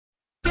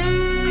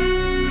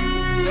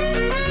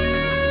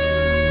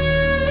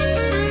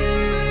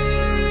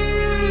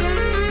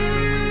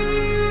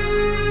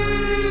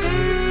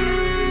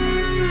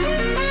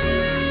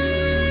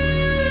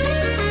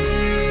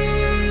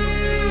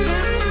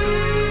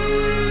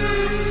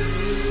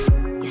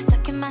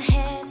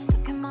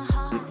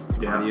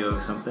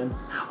something.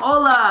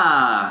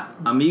 Hola,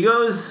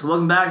 amigos.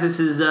 Welcome back. This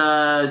is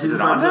season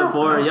 4, episode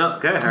 4. Yep.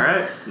 Okay, all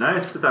right.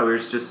 Nice. I thought we were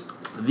just...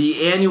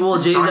 The annual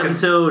Jays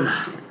episode.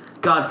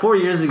 God, 4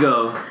 years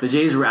ago, the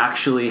Jays were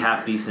actually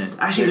half decent.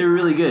 Actually, they were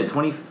really good.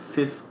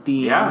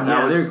 2015. Yeah,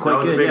 they were quite good. That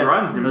was a big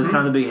run. It was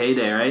kind of the big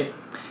heyday, right?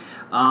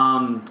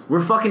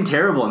 We're fucking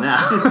terrible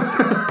now.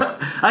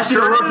 Actually,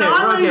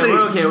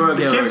 we're okay.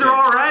 The kids are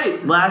all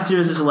right. Last year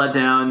was just a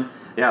letdown.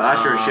 Yeah,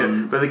 last year was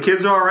shit. But the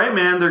kids are all right,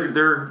 man.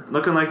 They're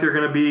looking like they're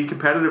going to be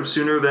competitive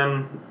sooner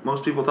than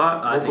most people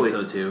thought. Hopefully. I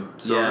think so too.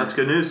 So that's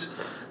good news.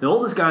 The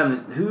oldest guy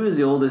who is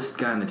the oldest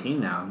guy on the team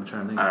now? I'm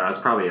trying to think. I don't know. It's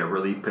probably a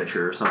relief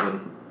pitcher or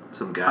something.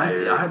 Some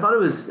guy. I thought it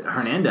was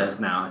Hernandez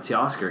now. It's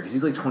Oscar because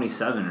he's like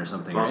 27 or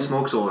something. Well, right?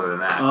 Smoke's older than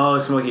that. Oh,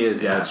 Smokey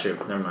is. Yeah, that's true.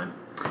 Never mind.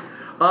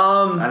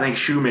 I think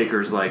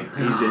Shoemaker's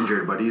he's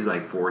injured, but he's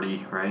like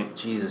 40, right?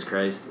 Jesus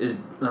Christ. Is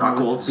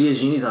Buchholz.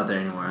 Biagini's not there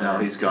anymore. No,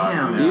 he's gone.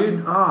 Damn,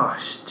 dude. Oh,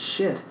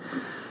 shit.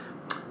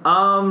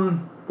 Well,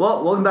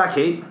 welcome back,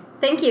 Kate.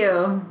 Thank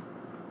you.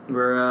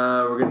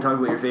 We're gonna talk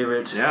about your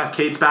favorite. Yeah,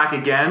 Kate's back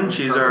again.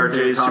 She's our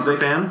Jays super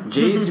fan.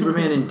 Jays super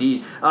fan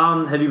indeed.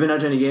 Have you been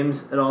out to any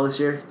games at all this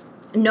year?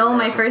 No,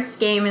 my first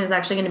game is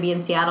actually going to be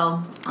in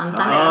Seattle on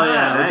Sunday. Oh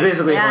yeah, nice. It's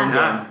basically a home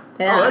Yeah. game.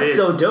 Yeah. Oh, that's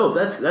so dope.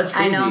 That's crazy.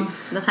 I know.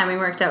 The timing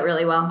worked out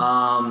really well.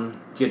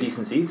 You get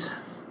decent seats?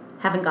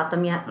 Haven't got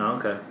them yet. Oh,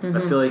 okay.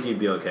 I feel like you'd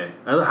be okay.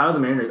 How are the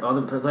Mariners?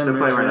 They're playing They're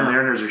playing right now. now.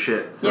 Mariners are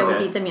shit. So Yeah,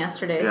 we beat them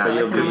yesterday, Yeah, so you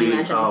I can could only be-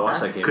 imagine they watch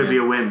suck. that game. could be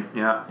a win.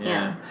 Yeah.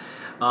 Yeah.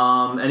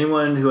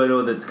 Anyone who I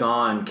know that's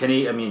gone,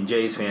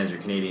 Jays fans or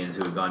Canadians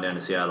who have gone down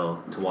to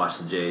Seattle to watch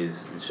the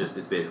Jays,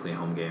 it's basically a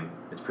home game.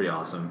 It's pretty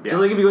awesome. Yeah.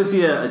 Just like if you go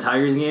see a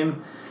Tigers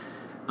game,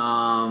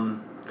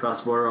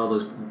 cross border, all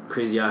those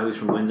crazy yahoos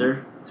from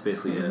Windsor, it's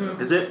basically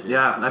Is it?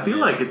 Yeah. I feel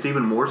like it's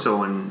even more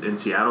so in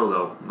Seattle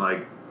though.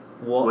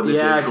 With the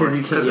Jays because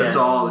you can't. it's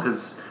all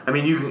because I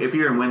mean you can if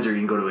you're in Windsor you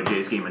can go to a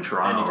Jays game in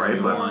Toronto, Anytime right?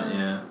 you But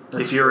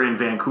want, if you're in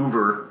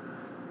Vancouver,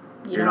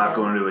 you're not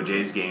don't going to a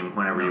Jays game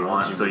whenever you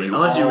want. Unless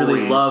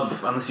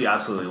you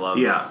absolutely love.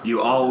 Yeah, you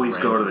always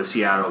go to the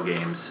Seattle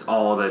games.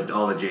 All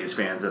the Jays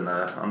fans on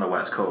the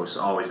West Coast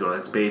always go.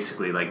 It's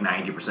basically like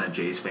 90%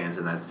 Jays fans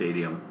in that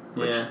stadium,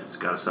 which it's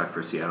got to suck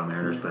for Seattle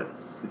Mariners, but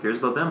who cares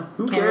about them?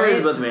 Who Can't cares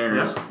wait. about the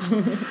Mariners?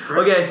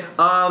 Okay,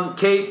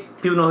 Kate,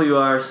 people know who you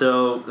are,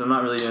 so I'm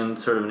not really doing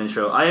sort of an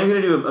intro. I am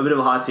going to do a bit of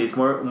a hot seat. It's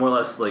more or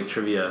less like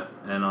trivia,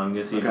 and I'm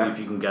going to see if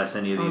you can guess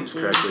any of these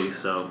correctly.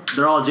 So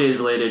they're all Jays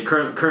related,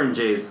 current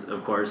Jays,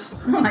 of course.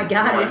 Oh my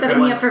god, you're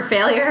setting me up for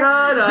failure? No,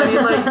 I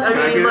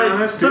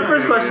mean it's the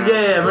first question.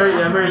 Yeah,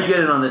 Murray, you get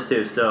in on this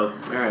too. So,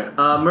 All right.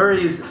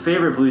 Murray's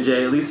favorite Blue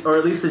Jay, at least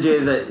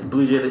the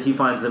Blue Jay that he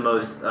finds the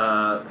most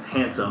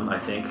handsome, I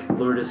think,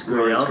 Lourdes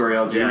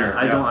Gurriel. Jr. Yeah,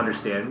 I don't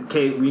understand.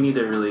 Kate, we need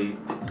to really.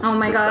 Oh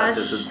my gosh.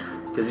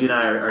 Because you and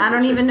I are. I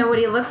don't even know what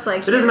he looks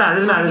like. It doesn't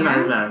matter.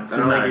 I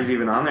don't think he's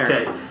even on there.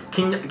 Okay.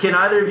 Can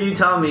either of you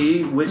tell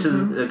me which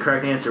is the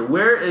correct answer?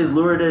 Where is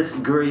Lourdes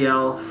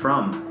Gurriel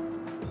from?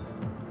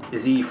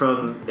 Is he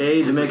from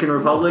A, Dominican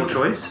Republic?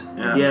 Choice?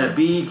 Yeah.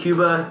 B,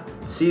 Cuba,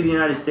 C, the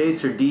United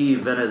States, or D,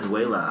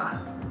 Venezuela?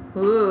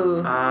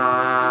 Ooh.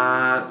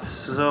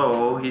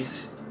 So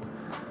he's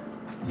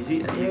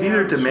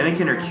either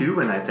Dominican or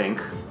Cuban, I think.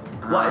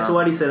 Why? So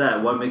why do you say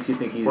that? What makes you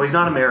think he's? Well, he's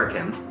not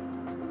American.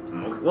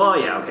 Well,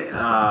 yeah, okay.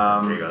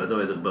 There you go. That's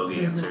always a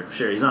bogey answer.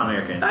 Sure, he's not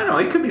American. I don't know.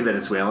 It could be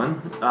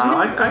Venezuelan.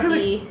 I'm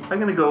I'm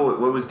gonna go.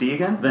 What was D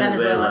again?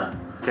 Venezuela.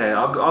 Okay,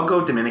 I'll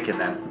go Dominican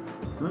then.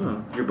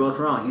 You're both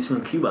wrong. He's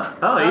from Cuba.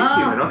 Oh, he's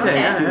Cuban. Okay.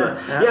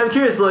 Yeah, I'm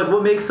curious, but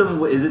what makes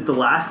him? Is it the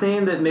last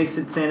name that makes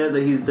it stand out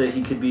that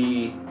he could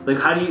be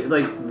how do you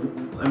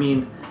I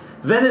mean,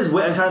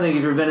 Venezuela. I'm trying to think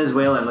if you're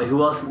Venezuelan.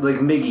 Who else?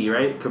 Miggy,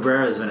 right?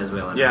 Cabrera is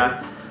Venezuelan.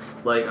 Yeah.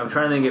 Right? I'm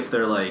trying to think if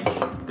they're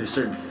there's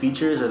certain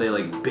features. Are they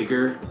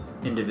bigger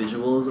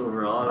individuals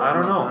overall? I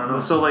don't know.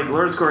 So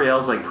Lourdes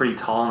Gurriel's pretty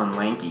tall and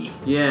lanky.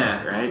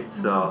 Yeah. Right.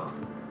 So.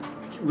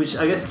 Which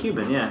I guess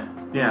Cuban. Yeah.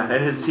 Yeah,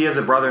 and he has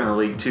a brother in the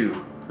league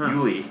too.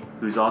 Yuli,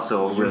 who's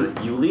also really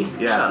Yuli?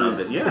 Yeah,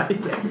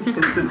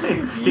 it's his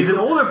name. He's an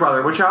older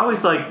brother, which I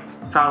always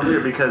found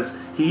weird because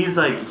he's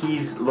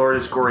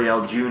Lourdes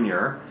Gurriel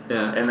Jr.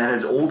 Yeah. And then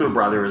his older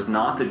brother is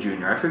not the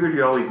junior. I figured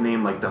you always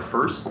name the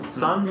first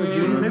son the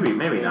junior.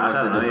 Maybe not.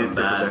 I don't know. It's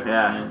different there.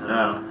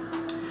 Yeah.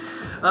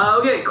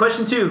 Okay,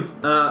 question 2.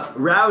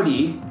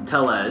 Rowdy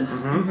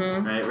Tellez.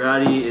 Right,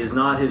 Rowdy is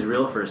not his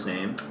real first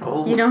name.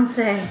 Oh. You don't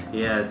say.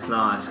 Yeah, it's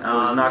not. I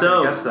was not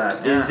going to guess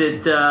that.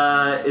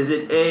 Yeah. Is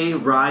it A,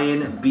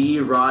 Ryan,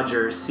 B,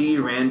 Roger, C,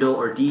 Randall,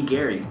 or D,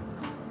 Gary?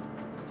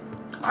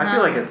 I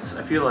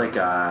feel like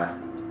oh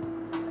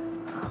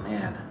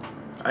man.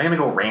 I'm going to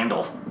go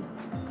Randall.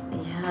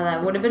 Yeah,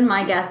 that would have been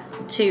my guess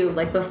too,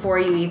 before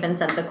you even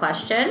sent the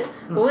question.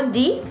 What was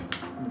D?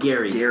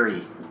 Gary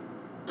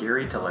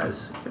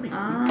Tellez. Could be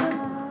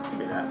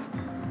that.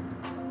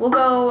 We'll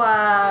go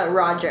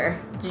Roger.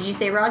 Did you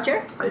say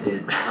Roger? I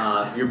did.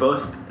 You're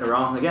both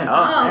wrong again. Oh,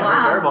 man, wow.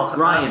 we're terrible.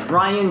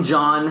 Ryan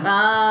John.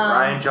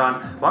 Ryan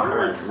John. Why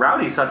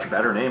Rowdy's such a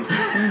better name.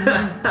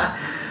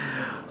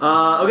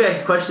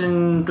 Okay,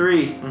 question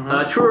 3.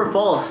 True or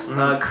false?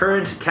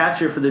 Current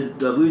catcher for the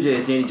Blue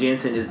Jays, Danny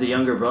Jansen, is the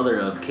younger brother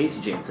of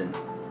Casey Jansen.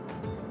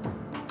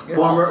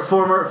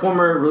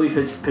 Former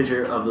relief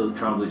pitcher of the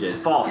Toronto Blue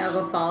Jays. False.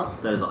 I'll go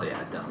false. That is all. Yeah,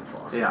 definitely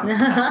false. Yeah.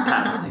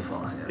 Patently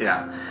false.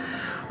 Yeah.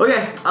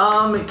 Okay.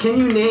 Can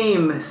you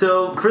name?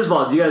 So first of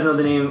all, do you guys know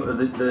the name of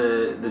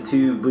the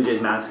two Blue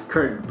Jays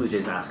current Blue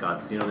Jays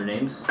mascots? Do you know their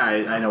names?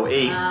 I know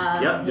Ace.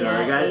 Yep. Do you know yeah,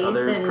 other guy? Ace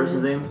Other and-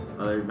 person's name?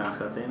 Other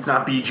mascot's name? It's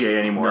not BJ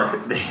anymore.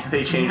 No.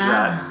 They changed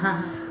that.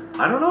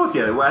 I don't know what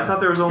the other. I thought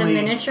there was The only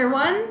miniature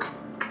one?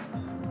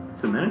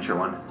 It's the miniature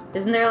one.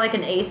 Isn't there like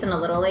an ace and a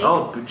little ace?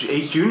 Oh,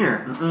 Ace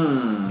Junior.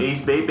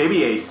 Ace,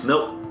 baby Ace.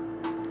 Nope.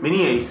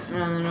 Mini Ace. I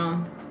don't know.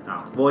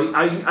 Oh. Well,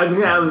 I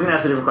was gonna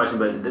ask a different question,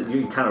 but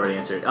you kind of already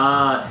answered.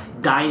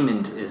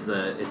 Diamond is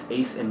it's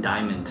Ace and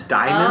Diamond.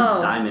 Diamond.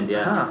 Oh. Diamond,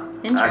 yeah. Huh.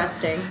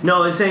 Interesting.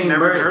 No, it's saying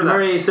Never heard that.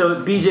 Murray. So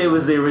BJ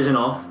was the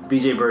original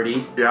BJ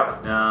Birdie.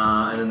 Yep.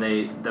 And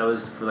then that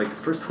was for like the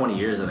first 20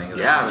 years, I think.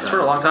 Yeah, it was for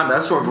a long time.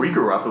 That's where we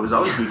grew up. It was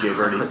always BJ It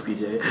Birdie. was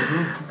BJ.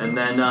 And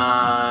then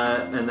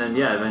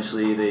yeah,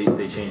 eventually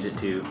they changed it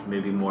to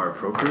maybe more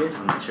appropriate.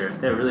 I'm not sure.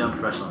 They're really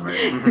unprofessional,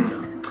 right?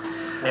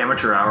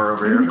 Amateur hour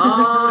over here.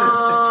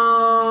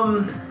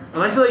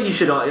 And I feel like you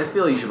should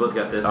both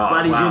get this. Oh,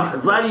 wow.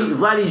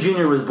 Vladdy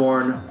Jr. was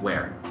born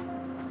where?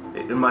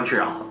 In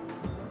Montreal.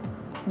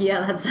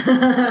 Yeah, that's.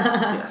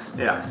 Yes.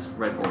 Yeah. Yes.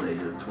 Ripe old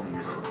age of 20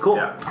 years old. Cool.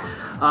 Yeah.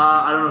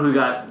 I don't know who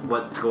got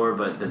what score,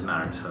 but it doesn't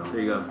matter. So there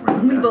you go.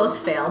 Random We facts. both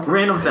failed.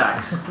 Random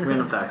facts.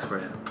 Random facts for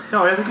you.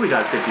 No, I think we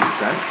got 50%.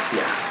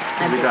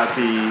 Yeah. We got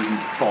the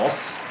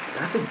false.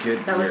 That's a good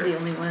That was beer. the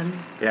only one.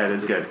 Yeah, it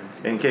is good.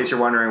 In case you're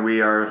wondering,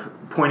 we are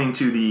pointing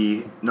to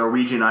the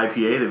Norwegian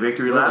IPA, the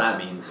Victory You know what Lap.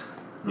 that means.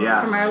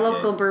 Yeah. From our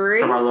local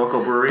brewery. From our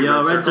local brewery.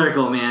 Yo, Red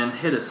Circle, man.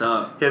 Hit us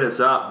up. Hit us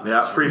up.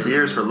 Yeah, free really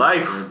beers for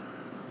life. good.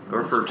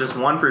 Or for just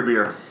one free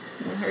beer.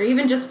 Or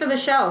even just for the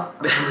show.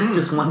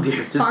 Just one beer.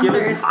 Just give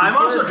us. Sponsors. I'm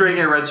also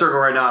drinking a Red Circle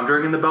right now. I'm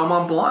drinking the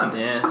Belmont Blonde.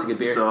 Yeah, it's a good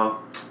beer. So,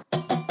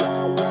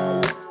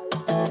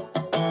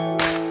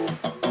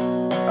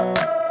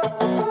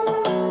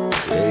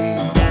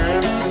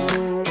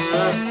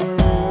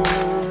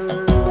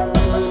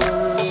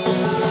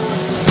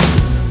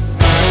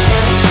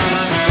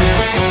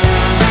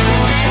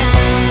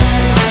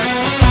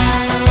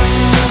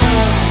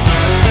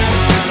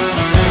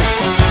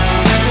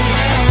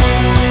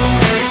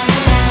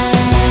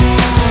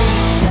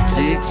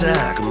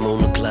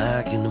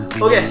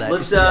 Okay,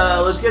 let's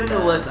get into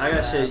the list. I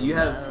got shit. You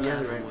have it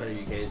right in front of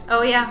you, Kate.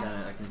 Oh,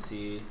 yeah. I can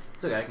see.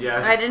 It's okay.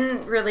 yeah. I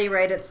didn't really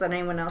write it so that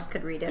anyone else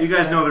could read it. You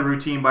guys know the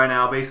routine by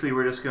now. Basically,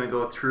 we're just going to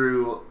go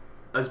through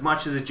as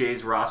much of the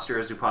Jays roster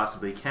as we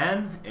possibly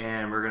can,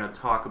 and we're going to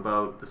talk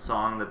about the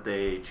song that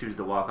they choose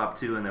to walk up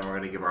to, and then we're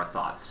going to give our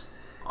thoughts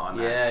on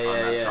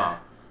that song.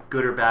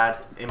 Good or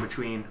bad, in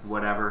between,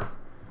 whatever.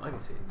 I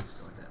can see it.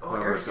 Just like that. Oh,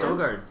 Whoever Eric it goes.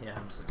 Sogard. Yeah,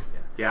 I'm just looking.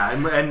 Yeah,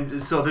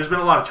 and so there's been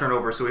a lot of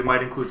turnover, so we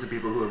might include some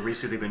people who have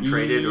recently been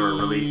traded or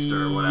released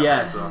or whatever.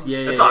 Yes. So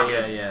Yeah. it's Yeah. all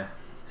Yeah. good. Yeah.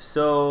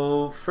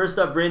 So first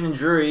up, Brandon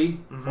Drury,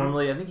 Mhm.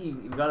 formerly, I think you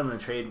got him in a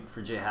trade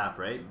for J Happ,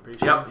 right? I'm pretty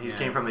sure. Yep, he Yeah,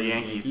 came from the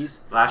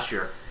Yankees last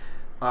year.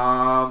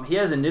 He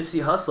has a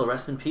Nipsey Hussle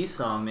 "Rest in Peace"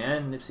 song,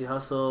 man. Nipsey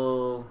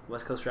Hussle,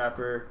 West Coast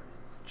rapper,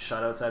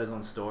 shot outside his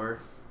own store.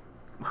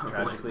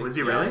 Tragically. Was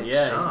he really?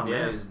 Yeah. Oh, Yeah.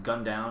 man. He was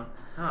gunned down.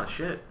 Oh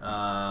shit.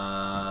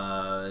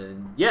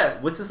 Yeah.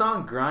 What's the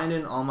song?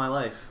 "Grindin' All My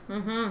Life."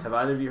 Mm-hmm. Have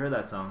either of you heard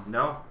that song?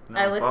 No.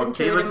 I listened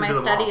to it in my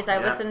studies. I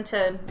Yeah. listened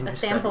to In a your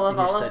sample study- of in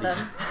your all of them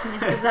studies.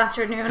 this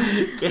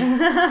afternoon.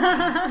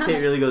 Kate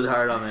really goes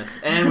hard on this.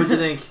 And what'd you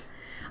think?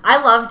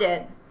 I loved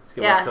it. It's a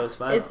good West Coast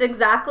vibe. It's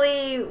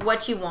exactly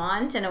what you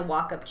want in a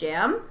walk-up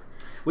jam.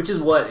 Which is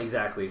what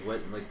exactly? What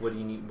do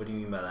you need? What do you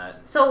mean by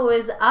that? So it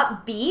was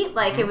upbeat,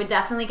 like it would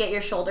definitely get your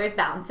shoulders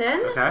bouncing.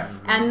 Okay.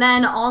 And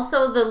then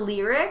also the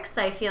lyrics,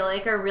 I feel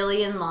like, are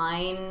really in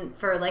line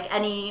for like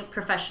any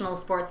professional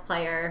sports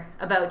player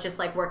about just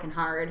like working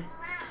hard.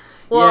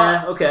 Well,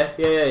 Yeah. Okay.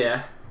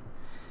 Yeah.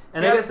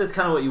 And Yeah. I guess that's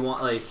kind of what you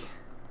want. Like,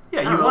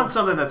 Yeah, I you don't want know.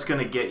 something that's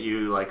gonna get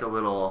you like a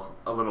little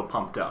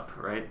pumped up,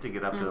 right, to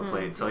get up to the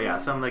plate. So yeah,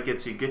 something that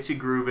gets you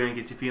grooving,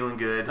 gets you feeling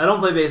good. I don't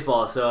play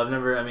baseball, so I've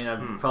never. I mean, I've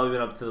Hmm. probably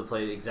been up to the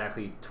plate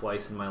exactly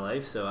twice in my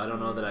life, so I don't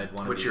know that I'd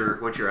want to.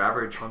 What's your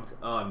average? Pumped?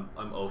 Oh,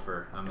 I'm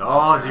over.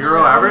 Oh,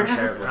 zero I'm average?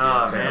 terrible,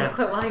 Oh, terrible. man.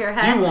 quit while you're Do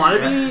ahead. you want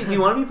to be? Do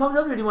you want to be pumped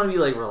up, or do you want to be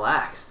like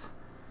relaxed?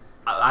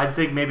 I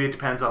think maybe it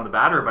depends on the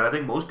batter, but I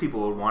think most people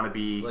would want to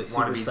be Like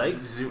super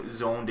psyched?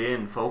 zoned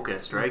in,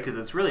 focused, right? Because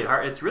it's really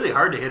hard. It's really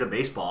hard to hit a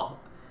baseball.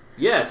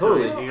 Yeah, So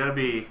totally. you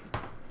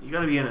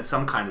gotta be in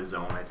some kind of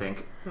zone, I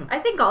think. I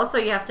think also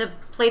you have to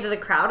play to the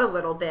crowd a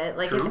little bit.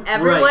 Like True. if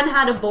everyone Right.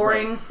 had a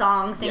boring Right.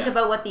 song, think Yeah.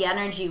 about what the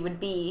energy would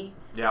be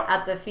Yeah.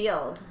 at the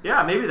field.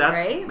 Yeah, maybe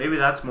Right?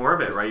 that's more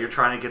of it, right? You're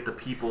trying to get the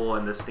people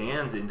in the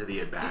stands into the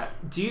at bat.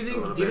 Do you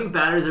little think bit.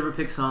 batters ever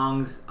pick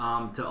songs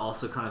to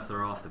also kind of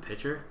throw off the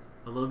pitcher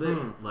a little bit?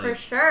 Hmm. For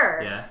sure.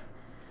 Yeah.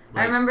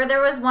 I remember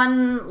there was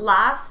one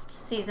last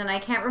season. I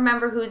can't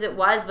remember whose it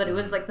was, but it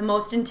was like the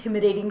most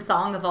intimidating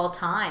song of all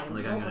time.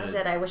 Like, what was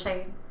it? I wish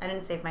I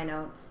didn't save my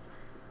notes.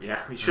 Yeah,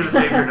 you should have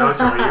saved your notes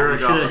from a year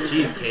ago.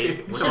 Jeez,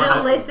 Kate. Should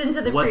have listened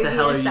to the what previous the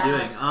hell are you set.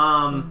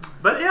 doing?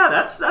 But yeah,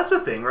 that's a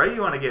thing, right?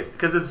 You want to get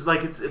because it's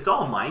like it's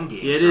all mind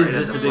games. It is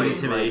just a big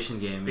intimidation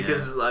game.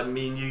 Because I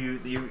mean,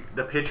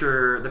 the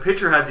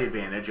pitcher has the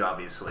advantage,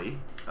 obviously.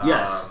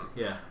 Yes.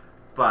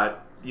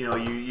 But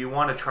you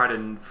want to try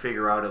to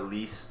figure out at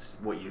least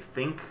what you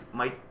think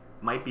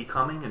might be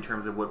coming in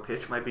terms of what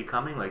pitch might be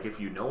coming. Like if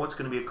you know it's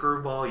going to be a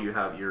curveball, you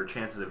have your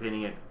chances of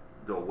hitting it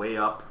go way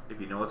up. If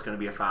you know it's going to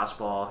be a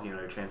fastball,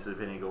 your chances of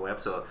hitting it go way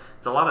up. So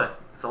it's a lot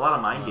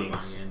of mind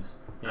games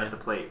at the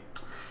plate.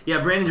 Yeah,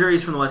 Brandon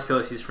Drury's from the West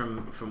Coast. He's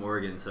from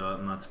Oregon, so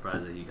I'm not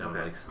surprised that he kind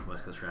of likes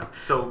West Coast rap.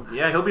 So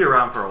yeah, he'll be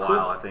around for a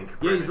while, I think.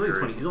 Yeah, he's only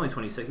 20. He's only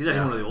 26. He's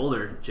actually one of the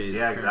older Jays.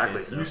 Yeah, exactly.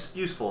 Jays,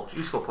 so.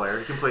 Useful player.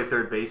 He can play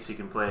third base. He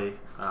can play,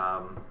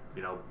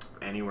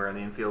 anywhere in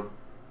the infield,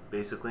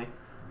 basically.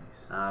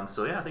 Nice.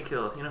 So yeah, I think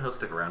he'll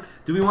stick around.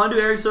 Do we want to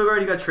do Eric Sogard?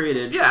 He got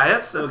traded. Yeah,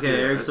 that's okay. good.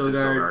 Eric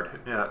Sogard.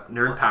 Yeah,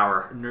 nerd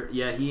power.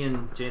 Yeah, he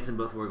and Jansen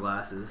both wore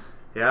glasses.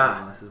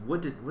 Yeah. Glasses.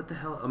 What the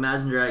hell?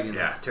 Imagine Dragons.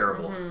 Yeah,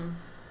 terrible.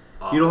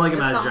 You don't like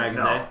Imagine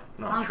Dragons, eh?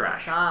 No,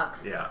 trash.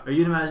 Sucks. Yeah. Are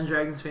you an Imagine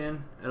Dragons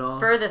fan at all?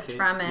 Furthest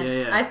from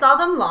it. Yeah. I saw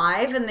them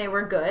live and they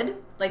were good.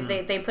 Like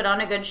they put on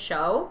a good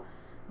show,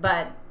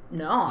 but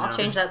I'll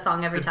change that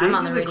song every time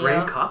on the radio. Did they do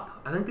the Grey Cup?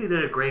 I think they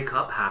did a Grey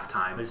Cup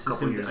halftime I just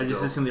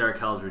assumed the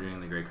Arkells were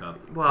doing the Grey Cup.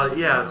 Well,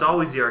 yeah, it's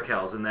always the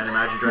Arkells, and then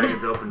Imagine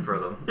Dragons open for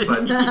them.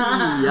 But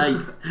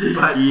yikes!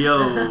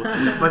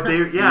 But they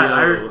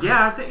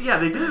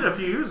did it a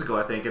few years ago,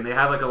 I think, and they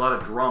had like a lot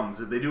of drums.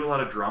 Did they do a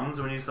lot of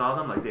drums when you saw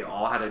them? Like they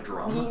all had a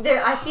drum.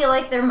 I feel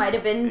like there might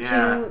have been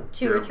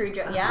two or three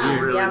drums. Yeah,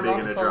 really big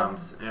multiple. into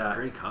drums. Yeah,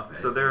 Grey Cup.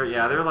 So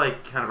they're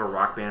like kind of a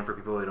rock band for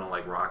people who don't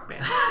like rock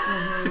bands.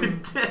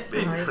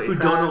 Basically, who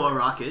don't know what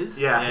rock is.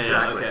 Yeah,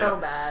 exactly. Okay. So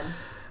bad.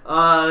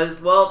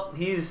 Well,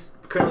 he's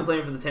currently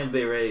playing for the Tampa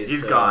Bay Rays.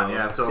 He's gone,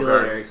 yeah. So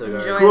Enjoy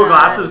cool that.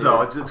 glasses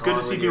though. It's good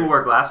to see people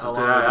wear glasses.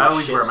 I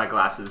always shit. wear my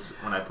glasses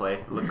when I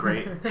play. Look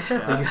great.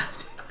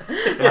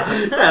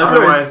 Yeah,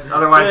 otherwise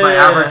my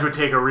average would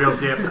take a real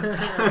dip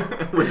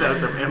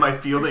without them, and my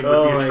fielding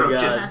would be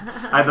atrocious.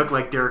 I'd look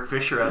like Derek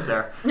Fisher out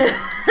there.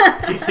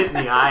 Get hit in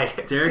the eye.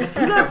 Derek,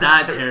 he's not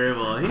that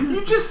terrible.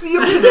 You just see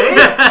him today.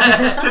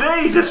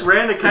 Today he just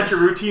ran to catch a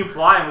routine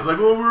fly and was like,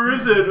 "Oh, where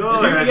is it?"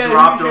 Oh, and I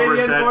dropped over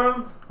his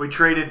head. We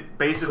traded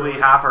basically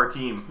half our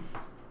team,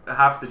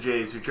 half the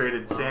Jays. We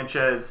traded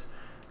Sanchez,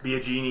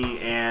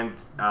 Biagini, and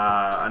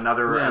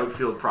another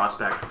outfield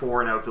prospect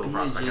for an outfield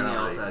prospect. Biagini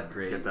also had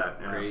great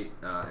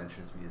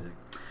entrance music.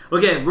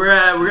 Okay, we're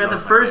at the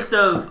first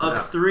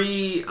of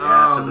three.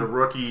 So the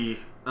rookie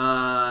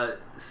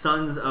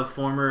sons of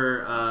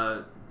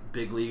former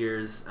big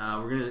leaguers.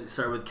 We're gonna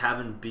start with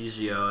Kevin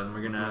Biggio, and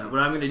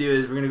what I'm gonna do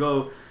is we're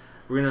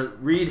gonna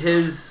read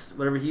his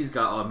whatever he's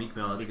got. Oh, Meek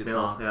Mill, that's a good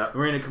song. Yeah.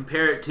 We're gonna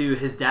compare it to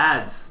his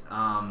dad's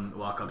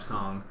walk-up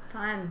song.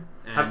 Fun.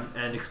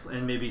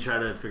 And maybe try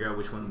to figure out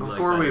which one we like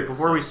better.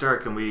 Before we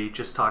start, can we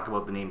just talk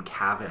about the name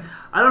Kevin?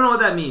 I don't know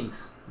what that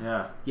means.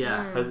 Yeah.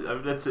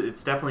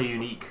 It's definitely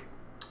unique.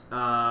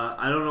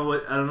 I don't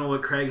know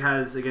what Craig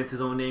has against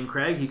his own name,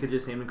 Craig. He could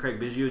just name him Craig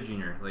Biggio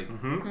Jr. Like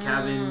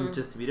Kevin,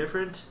 just to be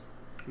different.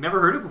 Never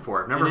heard it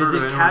before. Never and heard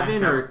is it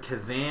Kevin or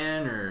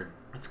Kavan or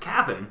it's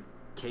Kevin?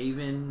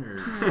 Caven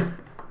or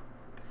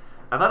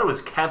I thought it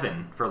was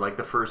Kevin for like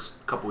the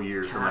first couple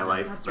years of my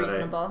life. That's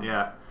reasonable.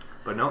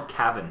 But no,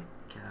 Kevin.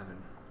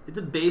 It's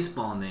a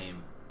baseball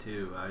name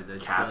too.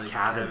 Kevin.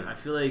 I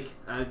feel like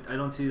I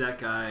don't see that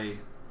guy.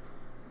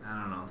 I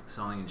don't know,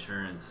 selling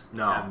insurance.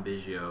 No. Kevin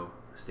Biggio,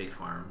 State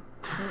Farm.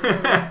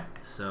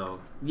 So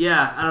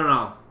yeah, I don't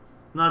know.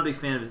 I'm not a big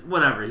fan of his.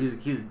 Whatever. He's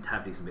a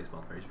half decent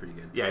baseball player. He's pretty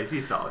good. Yeah,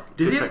 he's solid.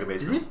 Does he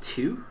have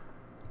two?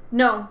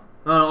 No.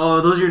 Oh,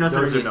 those are your notes.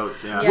 Those are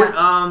notes.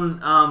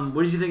 Yeah.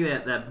 What did you think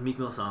of that Meek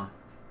Mill song?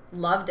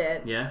 Loved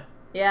it. Yeah.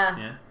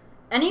 Yeah.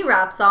 Any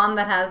rap song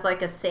that has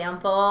like a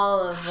sample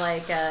of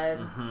like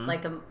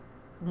a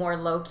more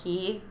low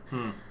key.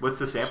 What's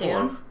the sample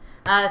tune?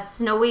 of?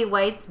 Snowy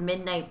White's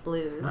Midnight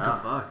Blues.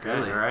 Oh, fuck,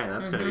 really? All right,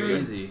 that's gonna be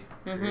crazy.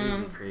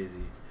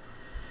 Crazy.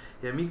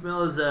 Yeah, Meek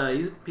Mill is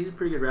he's a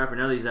pretty good rapper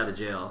now that he's out of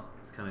jail.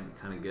 It's kind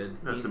of good.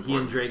 He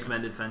and Drake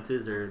mended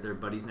fences. They're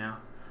buddies now.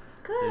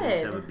 Good. They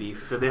just have a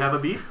beef. Did they have a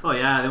beef? Oh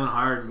yeah, they went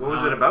hard. What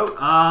was it about?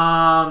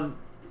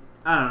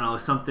 I don't know,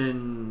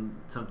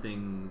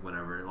 something,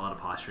 whatever. A lot of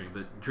posturing,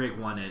 but Drake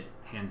won it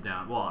hands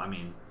down. Well, I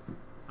mean,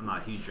 I'm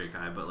not a huge Drake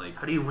guy, but like,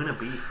 how do you win a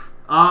beef?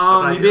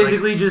 You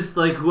basically just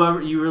like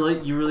whoever you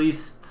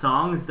release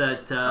songs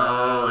that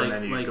and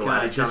then you go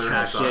at each other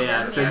tracks. songs.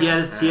 Yeah. So he had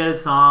a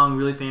song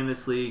really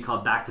famously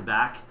called Back to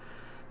Back,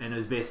 and it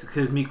was basically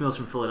because Meek Mill's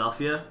from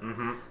Philadelphia.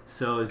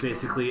 So it was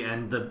basically,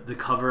 and the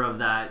cover of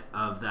that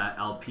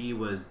LP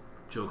was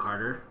Joe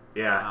Carter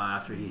Yeah.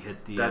 After he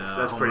hit the that's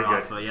home pretty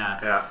run good.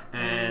 Off, yeah.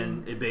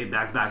 And it made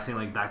back saying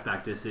like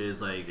back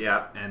disses like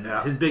and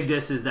his big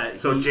diss is that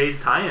Jay's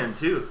tie-in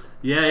too.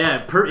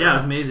 Yeah, it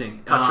was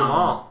amazing. Touch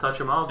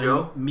them all,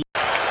 Joe.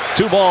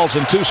 2 balls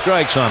and 2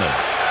 strikes on it.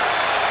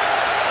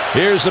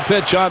 Here's the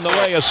pitch on the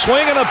way, a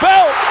swing and a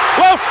belt,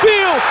 left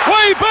field,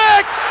 way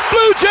back.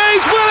 Blue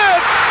Jays win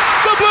it.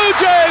 The Blue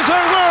Jays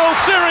are World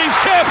Series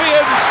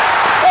champions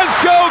as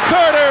Joe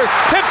Carter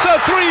hits a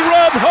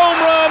 3-run home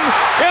run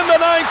in the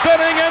 9th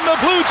inning, and the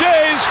Blue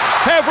Jays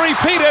have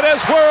repeated as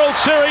World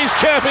Series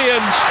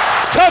champions.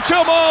 Touch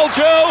 'em all,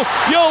 Joe.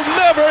 You'll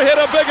never hit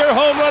a bigger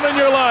home run in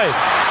your life.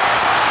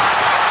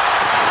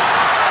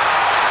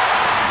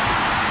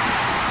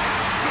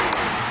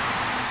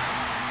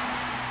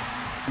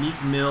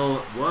 Meek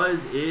Mill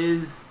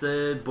is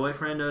the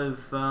boyfriend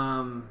of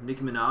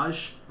Nicki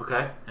Minaj.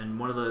 Okay. And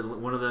one of the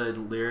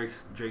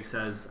lyrics Drake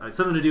says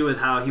something to do with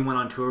how he went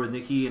on tour with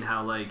Nicki and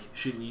how like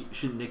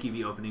shouldn't Nicki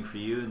be opening for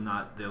you and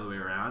not the other way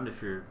around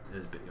if you're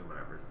as big or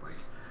whatever, like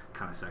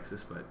kind of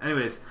sexist. But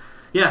anyways,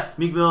 yeah,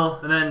 Meek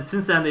Mill. And then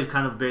since then they've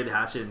kind of buried the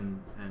hatchet and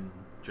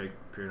Drake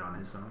appeared on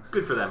his songs.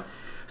 Good for them.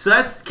 So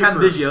that's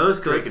Kevin Biggio's.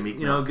 Drake and Meek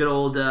Mill. Good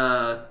old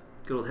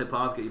hip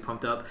hop, get you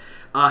pumped up.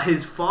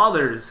 His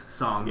father's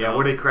song. Yeah,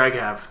 what did Craig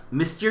have?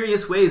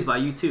 Mysterious Ways by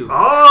U2.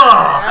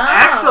 Oh,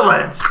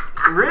 excellent!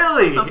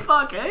 Really? The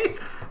fuck, eh?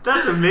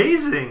 That's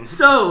amazing.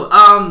 So,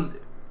 I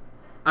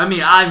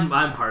mean,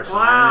 I'm partial.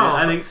 Wow.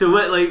 I think so.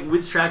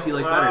 Which track do you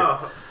like better?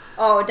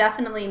 Oh,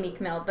 definitely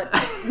Meek Mill, but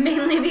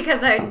mainly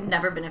because I've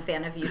never been a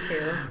fan of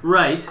U2.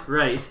 Right.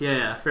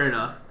 Yeah, fair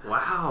enough.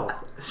 Wow.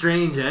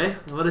 Strange, eh?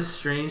 What a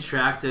strange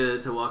track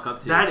to walk up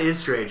to. That is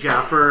strange.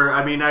 Yeah,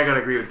 I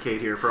gotta agree with Kate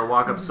here. For a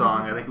walk-up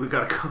song, I think we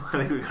gotta go.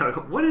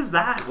 What is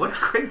that? What,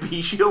 Craig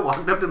Biggio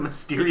walked up to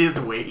Mysterious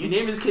Ways? He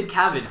named his kid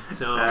Kevin,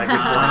 so good point.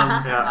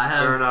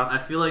 Yeah, fair enough. I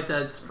feel like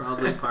that's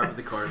probably par for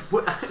the course.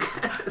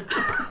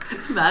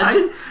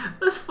 Imagine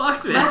that's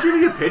fucked, man.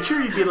 Imagine getting a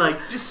picture, you'd be like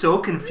just so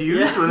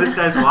confused when this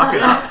guy's walking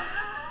up.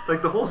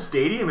 Like the whole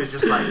stadium is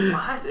just like,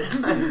 what?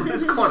 What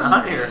is going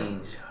on here?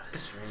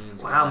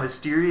 Wow,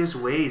 Mysterious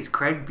Ways,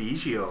 Craig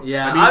Biggio.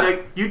 Yeah, I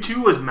mean,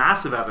 U2 was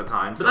massive at the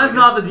time. But that's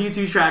not the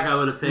U2 track I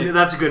would have picked.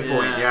 That's a good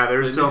point. Yeah,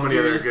 there's so many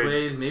other good.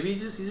 Ways. Maybe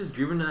he's just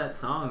grooving to that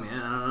song,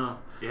 man. I don't know.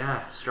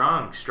 Yeah,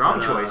 strong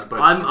choice. But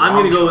I'm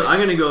gonna go. I'm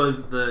gonna go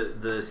with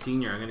the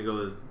senior. I'm gonna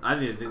go with. I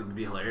think it would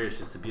be hilarious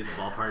just to be at the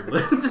ballpark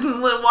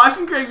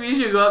watching Craig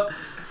Biggio go up.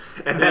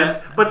 And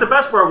then, but the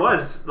best part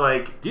was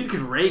like, dude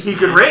could rake. He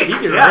could rake.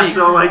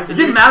 So like, it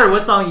didn't matter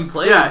what song you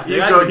played. Yeah,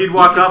 he'd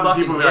walk up and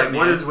people would be like,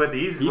 "What is with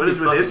these? What is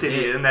with this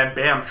idiot?" And then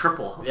bam,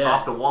 triple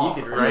off the wall.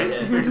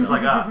 Right? You're just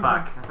like, "Ah,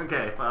 fuck."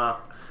 Okay,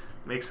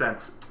 makes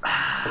sense.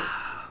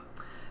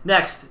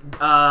 Next,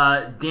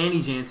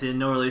 Danny Jansen,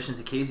 no relation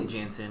to Casey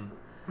Jansen.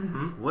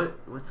 Mm-hmm.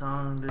 What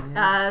song does he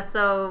have?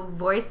 So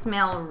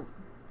Voicemail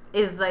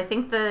is I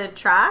think the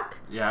track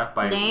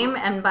by name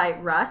and by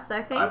Russ,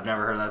 I think. I've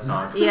never heard that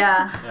song.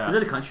 Yeah. Is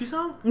it a country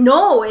song?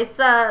 No,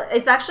 it's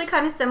actually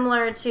kind of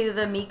similar to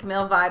the Meek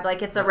Mill vibe.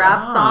 Like it's a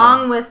rap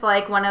song with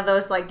like one of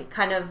those like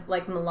kind of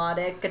like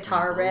melodic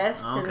guitar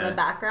riffs in the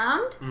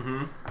background.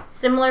 Mm-hmm.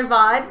 Similar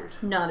vibe,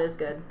 not as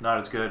good. Not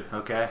as good.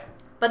 Okay.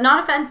 But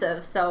not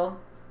offensive,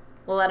 so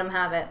we'll let him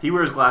have it. He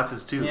wears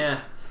glasses too. Yeah.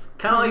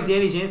 Kind of like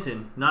Danny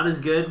Jansen. Not as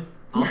good.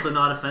 Also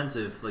not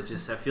offensive. Like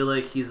I feel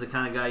like he's the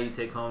kind of guy you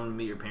take home and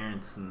meet your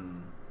parents,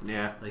 and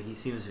like he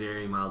seems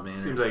very mild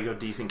mannered. Seems like a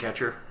decent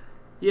catcher.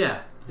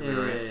 Yeah. That's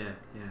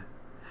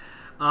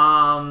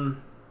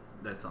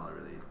all I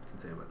really can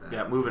say about that.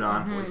 Yeah, moving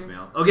on.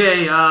 Voicemail.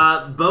 Okay,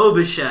 Bo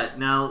Bichette.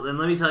 Now, and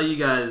let me tell you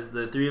guys,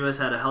 the three of us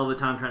had a hell of a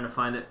time trying to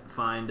find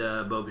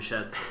Bo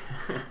Bichette's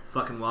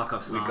fucking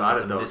walk-up song. We got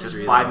it though. Just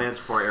 5 minutes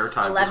before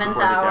airtime. 11th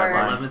hour.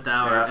 11th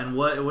hour. Yeah. And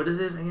what is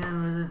it again?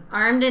 What is it?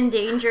 Armed and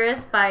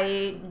Dangerous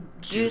by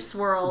Juice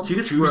WRLD.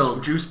 Juice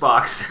WRLD. Juice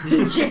Box.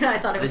 I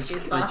thought it was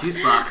Juice Box. The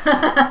Juice Box.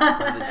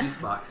 The Juice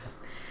Box.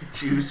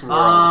 Juice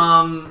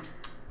WRLD.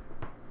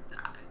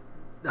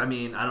 I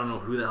mean, I don't know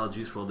who the hell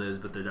Juice WRLD is,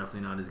 but they're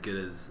definitely not as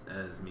good as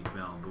Meek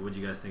Mill. But what do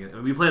you guys think?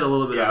 We played a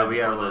little bit of it. We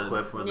had a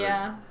little clip.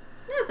 Yeah.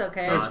 It was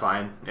okay. That's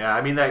fine. Yeah,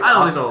 I mean, that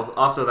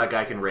also that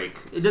guy can rake.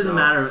 It doesn't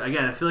matter.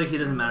 Again, I feel like he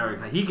doesn't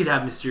matter. He could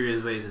have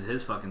Mysterious Ways as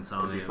his fucking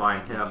song. It'd be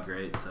fine. It'd be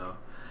great. So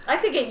I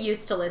could get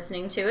used to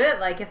listening to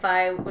it. Like if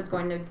I was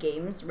going to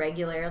games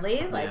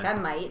regularly, I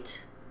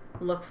might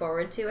look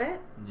forward to it.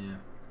 Yeah,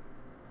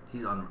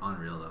 he's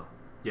unreal though.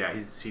 Yeah,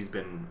 he's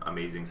been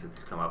amazing since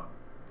he's come up.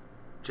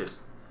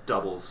 Just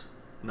doubles,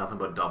 nothing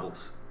but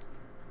doubles,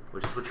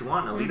 which is what you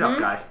want in a lead-up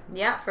guy.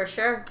 Yeah, for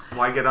sure.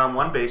 Why get on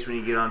one base when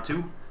you get on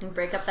two? And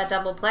break up that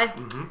double play.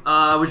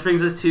 Mm-hmm. Which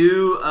brings us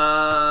to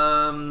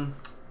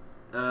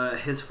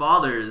his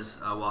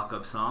father's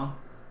walk-up song.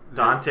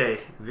 Dante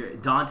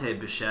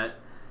Bichette.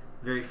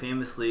 Very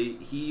famously,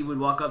 he would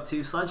walk up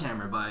to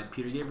Sledgehammer by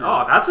Peter Gabriel.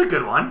 Oh, that's a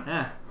good one.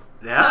 Yeah.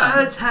 Yeah.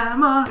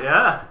 Sledgehammer.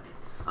 Yeah.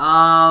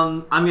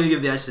 I'm gonna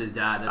give the edge to his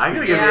dad. I'm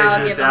gonna give the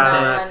edge to his dad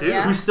on that too.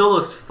 Yeah. Who still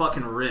looks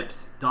fucking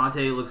ripped.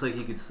 Dante looks like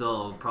he could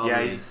still probably.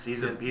 Yeah,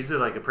 he's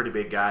like a pretty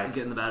big guy.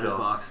 Get in the batter's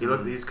box.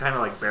 He's kind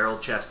of like barrel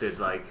chested.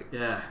 Like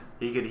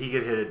he could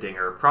hit a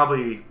dinger.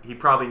 He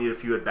probably need a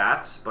few at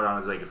bats, but on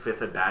his like a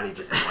fifth at bat, he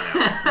just hit one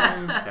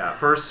out. Yeah,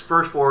 first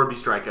four would be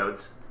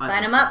strikeouts.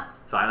 Sign him up.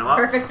 Sign him up.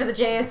 Perfect for the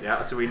Jays. Yeah,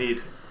 that's what we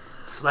need.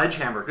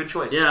 Sledgehammer, good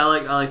choice. Yeah, I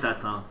like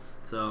that song.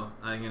 So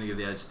I'm gonna give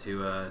the edge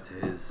to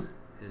his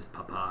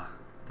papa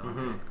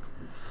Dante.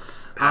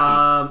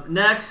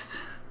 Next,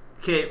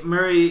 okay,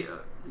 Murray.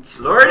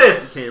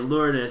 Lourdes. Okay,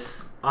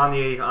 Lourdes. On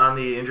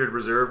the injured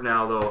reserve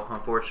now, though.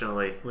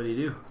 Unfortunately. What do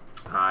you do?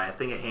 I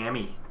think a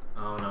hammy.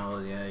 Oh no!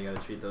 Yeah, you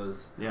gotta treat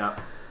those. Yeah.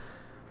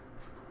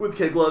 With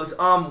kid gloves.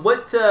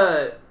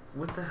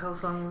 What the hell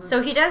song was it?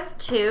 So he does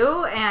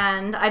 2,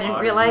 and I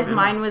didn't realize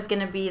mine was going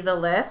to be the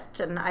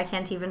list, and I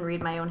can't even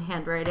read my own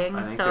handwriting.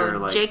 I think so they're,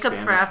 like, Jacob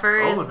Spanish.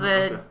 Forever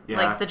is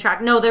Yeah. the track.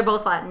 No, they're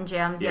both Latin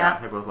jams. Yeah,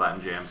 they're both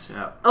Latin jams.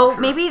 Yeah. Oh,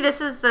 sure. maybe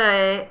this is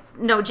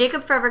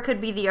Jacob Forever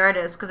could be the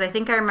artist, because I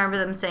think I remember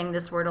them saying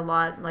this word a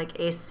lot, like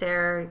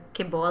Acer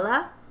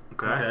Kibola.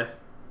 Okay.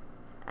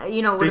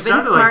 Would have They been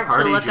sounded smart like to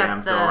party look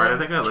jams, up the though, right? I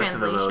think I listened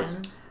to those.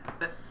 translation.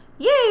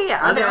 Yeah.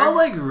 Are they all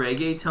like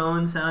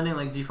reggaeton sounding?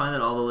 Like, do you find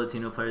that all the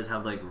Latino players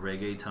have like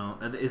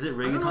reggaeton? Is it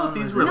reggaeton? I don't know if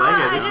these or were No,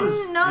 reggae. I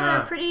didn't know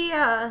they're pretty.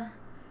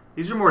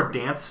 These are more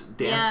dance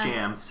Yeah.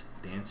 jams.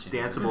 Dance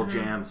jams. Danceable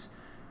jams.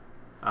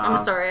 I'm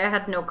sorry, I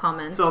had no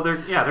comments. So they're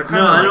kind of.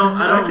 No, I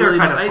don't they're really.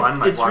 kind of fun.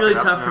 Like, it's really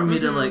walking tough up, for me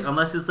to like,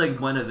 unless it's like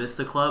Buena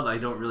Vista Club. I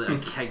really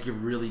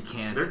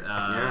can't.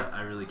 Yeah.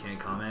 I really can't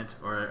comment,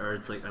 or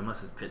it's like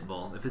unless it's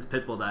Pitbull. If it's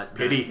Pitbull,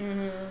 Pity.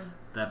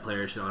 that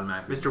player should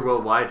automatically Mr.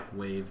 Worldwide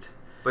waved.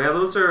 But yeah,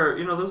 those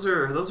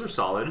are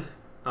solid.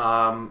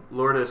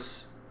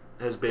 Lourdes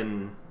has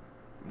been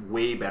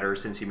way better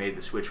since he made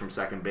the switch from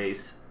second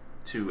base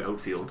to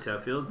outfield.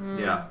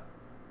 Yeah.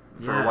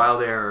 For a while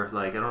there,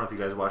 like, I don't know if you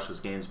guys watched those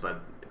games, but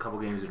a couple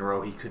games in a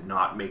row, he could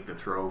not make the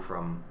throw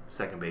from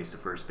second base to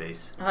first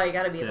base. Oh, you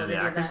gotta be able to do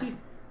accuracy? that.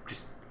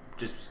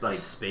 Just like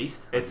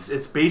spaced.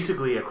 It's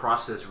basically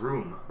across this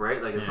room,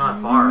 right? Like, it's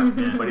not far,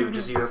 but he would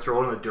just either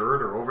throw it in the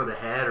dirt or over the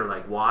head or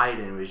like wide,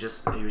 and he was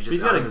just.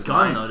 He's got a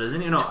gun though,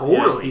 doesn't he? No,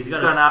 totally. He's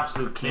got an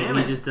absolute cannon.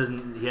 He just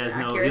doesn't. He has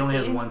accuracy. He only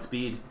has one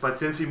speed. But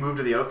since he moved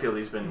to the outfield,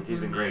 he's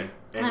been great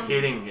and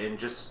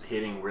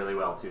hitting really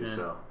well too. Yeah.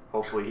 So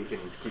hopefully he can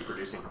keep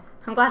producing.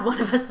 I'm glad one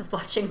of us is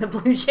watching the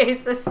Blue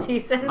Jays this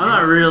season. I'm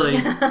not really.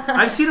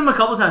 I've seen him a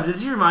couple times. Does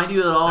he remind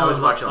you at all of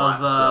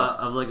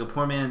like a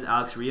poor man's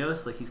Alex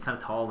Rios? Like, he's kind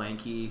of tall,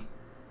 lanky.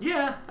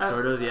 Yeah,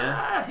 sort of.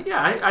 Yeah.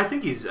 I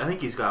think he's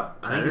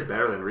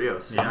better than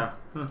Rios. Yeah.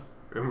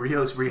 And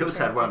Rios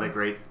had one of the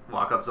great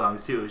walk-up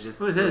songs too. It was just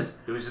what was his?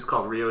 It was just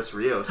called Rios.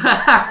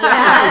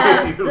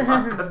 Yes. You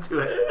walk up to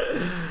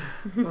it.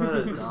 What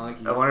a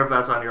donkey. I wonder if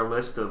that's on your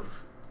list of.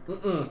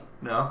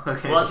 No.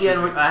 Okay. Well, at the end,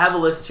 I have a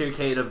list here,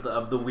 Kate,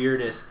 of the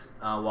weirdest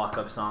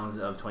walk-up songs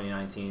of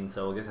 2019.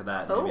 So we'll get to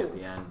that maybe at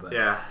the end. But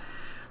yeah.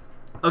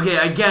 Okay,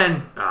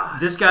 again,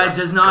 this guy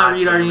does not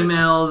read our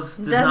emails,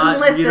 does not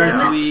read our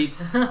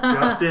tweets.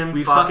 Justin,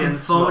 we fucking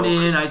phone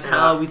in.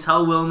 We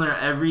tell Wilner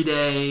every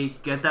day,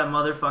 get that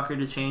motherfucker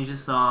to change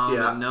his song.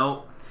 Yeah.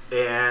 Nope.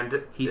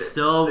 And he's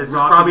still. This is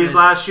probably his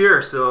last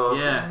year, so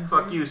yeah.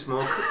 Fuck you,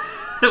 Smoke.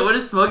 What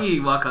does Smokey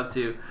walk up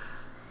to?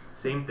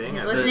 Same thing.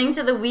 He's listening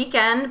to The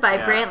Weekend by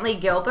Brantley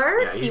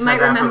Gilbert. Yeah, you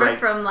might remember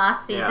from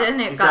last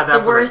season. It got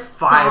the worst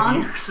for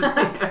like 5 song.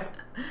 years.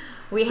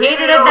 We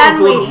hated it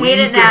then, we hate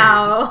it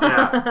now.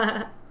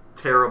 Yeah.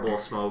 Terrible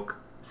Smoke.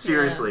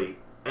 Seriously,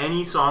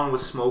 any song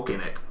with Smoke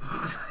in it.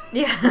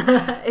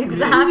 Yeah,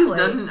 exactly.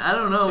 I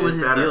don't know what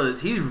his deal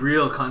is. He's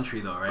real country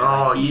though, right?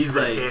 Oh, like, he's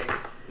like, a hick.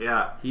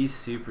 Yeah. He's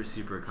super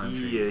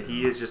country.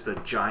 He is just a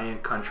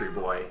giant country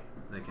boy.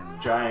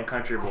 Giant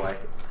country boy.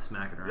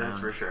 Smack it around. That's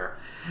for sure.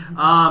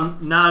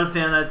 Not a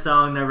fan of that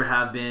song, never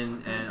have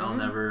been, and I'll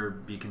never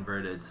be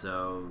converted,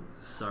 so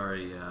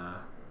sorry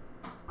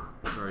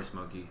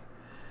Smokey.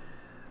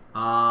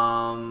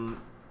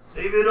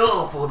 Save it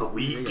all for the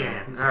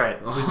weekend. All right,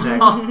 who's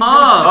next?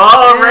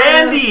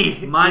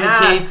 Randy. Mine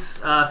and Kate's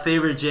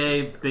favorite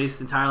Jay, based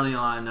entirely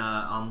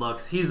on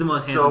looks. He's the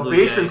most handsome Blue Jay.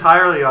 So based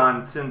entirely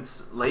on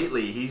since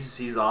lately,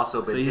 he's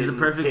also been he's the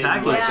perfect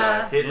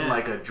package.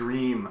 Like a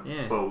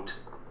dream boat.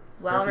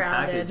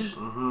 Well-rounded.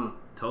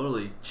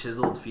 Totally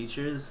chiseled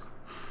features.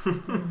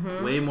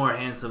 Way more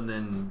handsome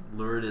than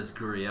Lourdes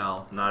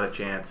Gurriel. Not a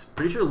chance.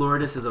 Pretty sure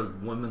Lourdes is a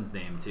woman's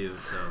name too.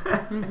 So,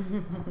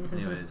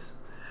 anyways,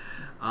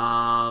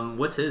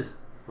 what's his?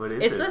 What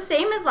is it's his? the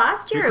same as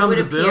last year. Here comes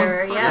it would the boom.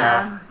 appear.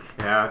 Yeah.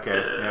 Yeah.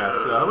 Okay. Yeah.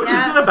 So, which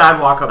isn't a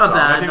bad walk-up song.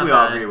 I think we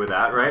all agree with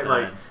that, right?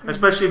 Like,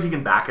 especially if you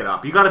can back it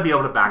up. You got to be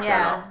able to back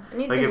that up. And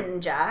he's been hitting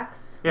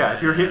jacks. Yeah,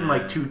 if you're hitting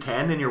like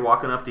 210 and you're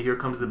walking up to Here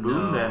Comes the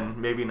Boom, then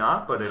maybe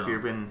not. But if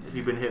you've been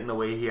hitting the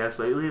way he has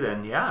lately,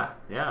 then yeah,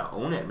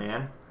 own it,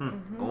 man.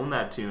 Own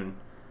that tune,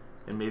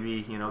 and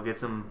maybe get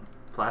some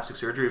plastic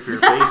surgery for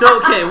your face. So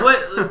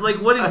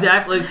what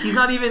exactly? Like, he's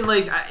not even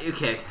like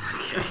okay.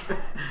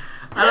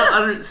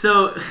 I don't.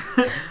 So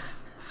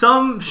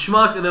some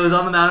schmuck that was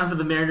on the mountain for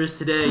the Mariners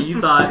today,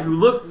 you thought, who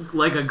looked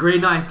like a grade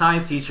 9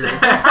 science teacher, you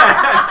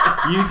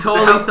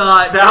totally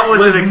thought that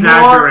was an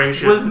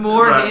exaggeration. Was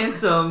more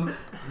handsome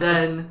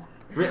than...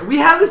 We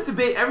have this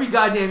debate every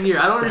goddamn year.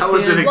 I don't understand. That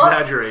was an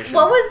exaggeration.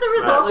 What was the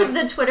result of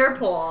the Twitter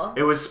poll?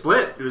 It was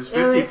split. It was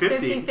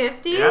 50-50.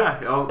 50-50?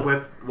 Yeah,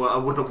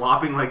 with a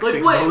whopping like 6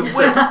 votes.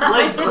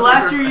 So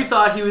last year you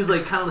thought he was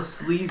like kind of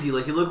sleazy,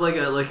 like he looked like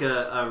a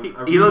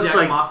he looks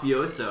like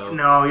mafioso.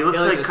 No, he looks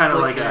like kind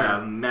of like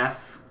a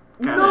meth.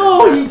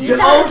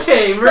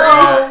 Okay,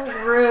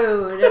 so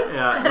rude.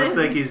 Yeah, looks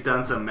like he's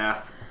done some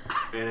meth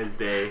in his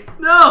day.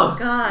 No,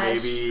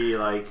 gosh, maybe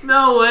like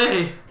no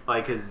way.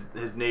 Like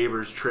his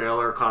neighbor's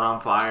trailer caught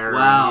on fire.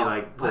 Wow.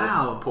 And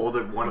he pulled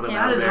one of them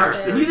out of there.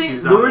 And you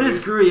think Lourdes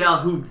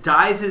Gurriel, who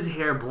dyes his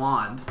hair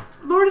blonde?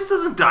 Lourdes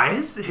doesn't dye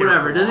his hair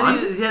blonde.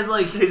 Doesn't he? He has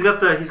like he's got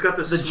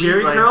the sweet,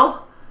 Jerry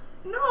curl.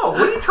 No,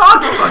 what are you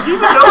talking about? Do you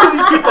even know who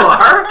these people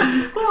are?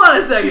 Hold on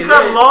a second. He's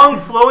got long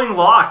flowing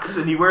locks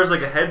and he wears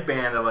like a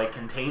headband to like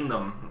contain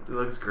them. It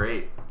looks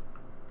great.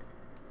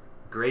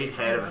 Great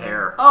head of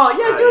hair. Oh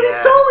yeah, dude,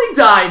 it's totally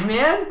dyed,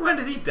 man. When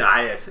did he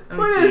dye it?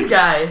 Look at this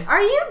guy.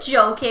 Are you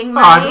joking,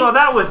 Mike? Oh, well,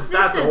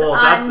 that's old.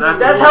 That's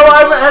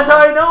how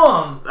I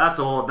know him. That's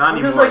old. Not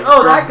anymore. Just like,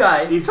 that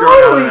guy. He's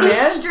totally, man.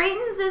 He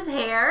straightens his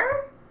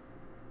hair.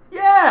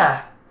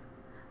 Yeah.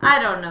 I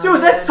don't know.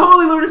 Dude, that's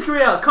totally Lourdes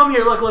Gurriel. Come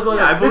here, look.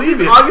 Yeah, I believe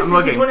this is August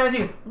 16,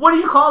 2019. What do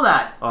you call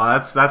that? Oh,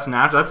 that's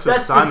natural. That's the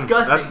sun.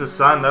 Disgusting. That's the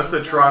sun. That's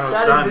the Toronto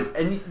sun.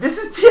 And this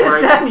is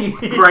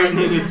TSN.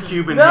 Brightening his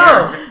Cuban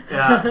hair.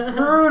 Yeah.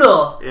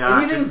 Brutal. Yeah.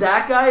 And you think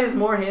that guy is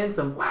more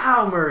handsome?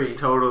 Wow, Murray.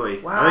 Totally.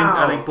 Wow.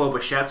 I think Bo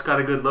Bichette's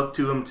got a good look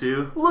to him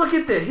too. Look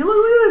at this. Look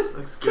at this.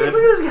 Looks good.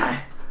 Look at this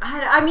guy.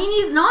 I mean,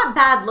 he's not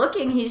bad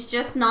looking. He's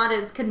just not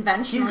as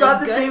conventional. He's got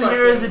the same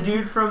hair as the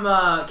dude from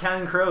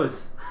Counting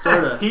Crows.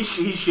 Sorta. he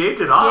shaved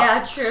it off.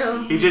 Yeah,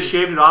 true. He just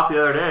shaved it off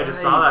the other day. I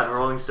just saw that in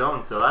Rolling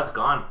Stone, so that's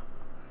gone.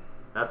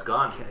 That's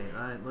gone. Okay,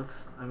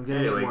 I'm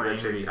getting more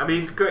angry. I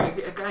mean, he's great.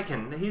 A guy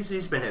can.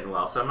 He's been hitting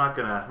well, so I'm not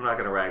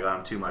gonna rag on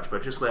him too much.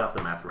 But just lay off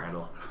the meth,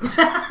 Randall.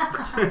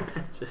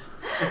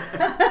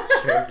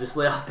 Just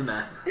lay off the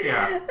meth.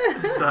 Yeah,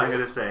 that's all I'm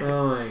gonna say.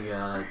 Oh my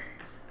god.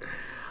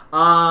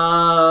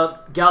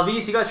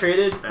 Galvis, he got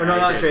traded. Or no,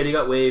 not traded. He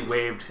got waived.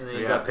 And then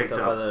he got picked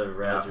up by the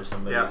Reds or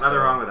somebody. Yeah, nothing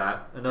wrong with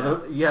that.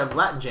 You have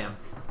Latin Jam.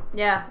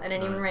 Yeah, I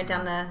didn't even write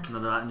down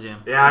another Latin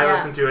Jam. Yeah, I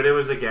listened to it. It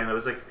was like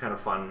a kind of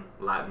fun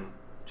Latin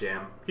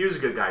jam. He was a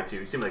good guy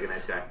too. He seemed like a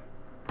nice guy.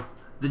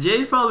 The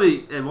Jays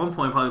probably, at one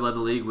point, led the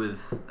league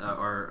with,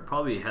 or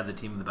probably had the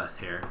team with the best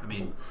hair. I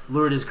mean,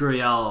 Lourdes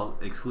Gurriel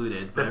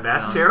excluded. The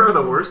best hair or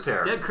the worst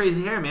hair? They had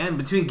crazy hair, man.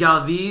 Between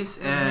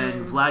Galvis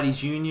and Vladdy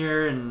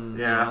Jr. and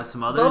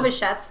some others.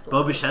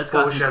 Bo Bichette's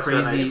got some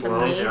crazy flow.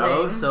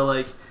 Amazing. So,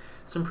 like,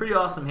 some pretty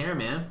awesome hair,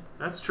 man.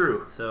 That's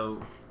true.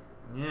 So,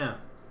 yeah.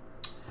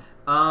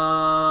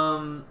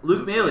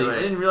 Luke Mailey. I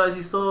didn't realize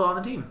he's still on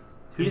the team.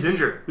 He's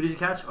injured. Who does he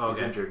catch? Oh,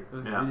 he's injured.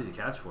 Who does he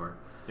catch for?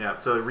 Yeah,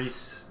 so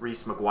Reese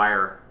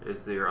McGuire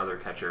is their other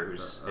catcher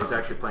who's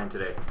actually playing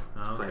today.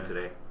 Playing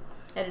today.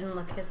 I didn't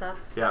look his up.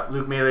 Yeah,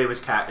 Luke Mailey is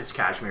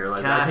Cashmere.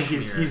 I think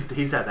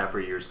he's had that for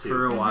years too.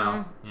 For a while.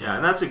 Mm-hmm. Yeah,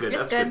 and that's a good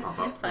pump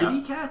up. Did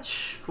he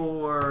catch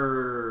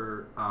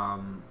for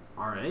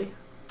RA?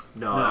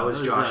 No, that was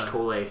Josh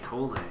Tole.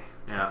 Tole.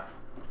 Yeah.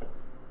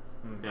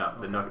 Yeah,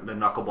 the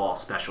knuckleball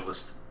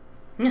specialist.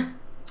 Yeah.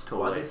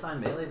 Why did they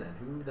sign Mailey then?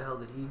 Who the hell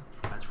did he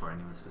catch for?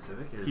 Anyone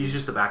specific? He's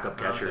just a backup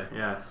catcher. Okay.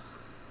 Yeah.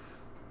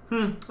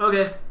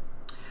 Okay.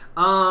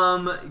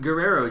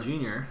 Guerrero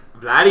Jr.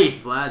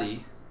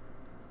 Vladdy.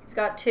 He's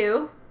got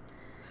 2.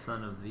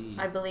 Son of the.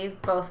 I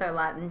believe both are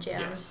Latin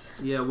jams. Yes.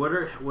 Yeah. What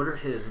are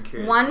his? I'm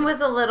curious. One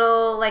was a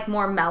little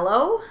more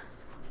mellow,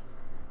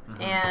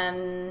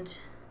 and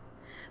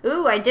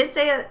I did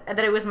say that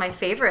it was my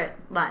favorite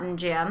Latin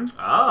jam.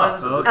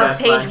 Oh, of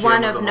page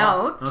 1 of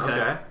notes.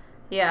 Okay.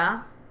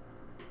 Yeah.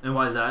 And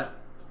why is that?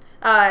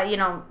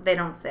 They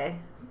don't say,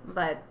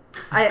 but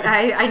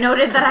I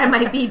noted that I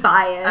might be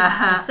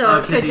biased,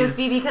 so it could just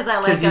be because I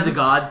like him. Because he's a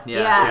god?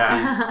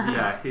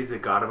 Yeah. He's a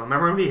god.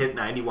 Remember when he hit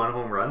 91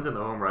 home runs in the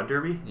home run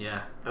derby?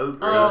 Yeah.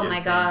 Oh my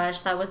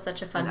gosh, that was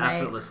such a fun night.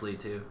 Effortlessly,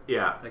 too.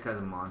 Yeah. That guy's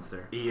a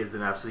monster. He is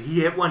an absolute...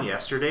 He hit one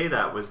yesterday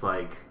that was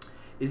like...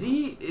 Is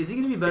he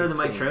going to be better than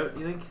Mike Trout,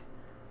 you think?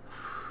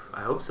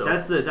 I hope so.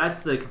 That's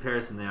the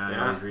comparison there. I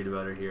always read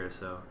about it here,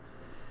 so...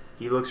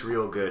 He looks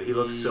real good. He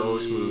looks so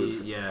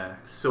smooth. Yeah.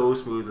 So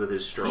smooth with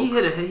his stroke. He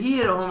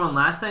hit a home run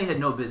last night. He had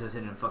no business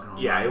hitting a fucking home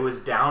run. Yeah, it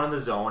was down in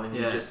the zone, and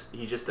he just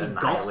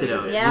golfed it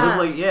out.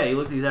 Yeah. He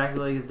looked exactly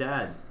like his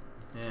dad.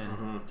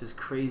 Yeah. Just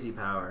crazy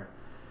power.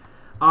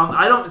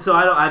 I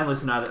haven't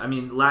listened to either. I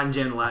mean, Latin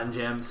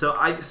Jam.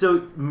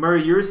 So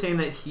Murray, you were saying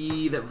that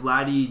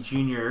Vladdy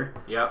Jr.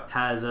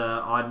 has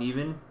odd and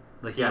even.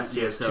 Like he has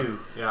 2.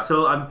 Yeah.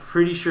 So I'm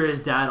pretty sure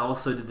his dad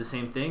also did the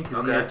same thing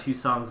because he had 2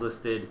 songs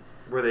listed.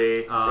 Were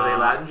they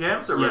Latin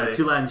jams or were they?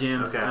 2 Latin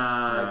jams.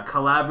 Okay.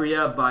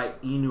 Calabria by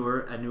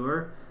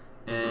Anur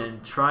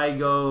and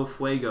Trigo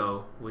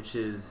Fuego, which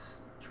is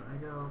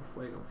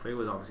Fuego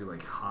was obviously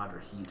like hot or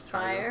heat.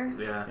 Fire?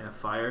 Yeah. Yeah,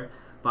 Fire.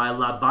 By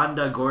La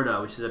Banda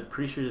Gorda, which is I'm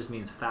pretty sure just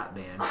means fat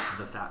band.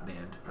 The fat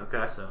band.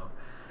 Okay. So,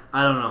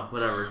 I don't know.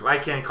 Whatever. I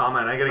can't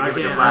comment. I gotta give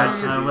it to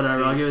Vlad.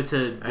 Whatever. I'll give it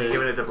to. I'm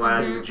giving it to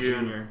Vlad.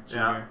 Junior.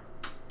 Yeah.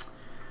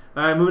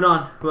 All right, moving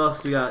on. Who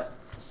else we got?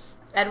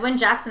 Edwin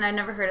Jackson. I've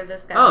never heard of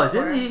this guy. Oh,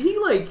 before. didn't he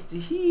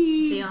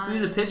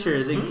was a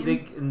pitcher. Did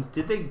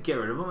they get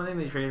rid of him? I think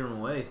they traded him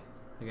away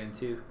again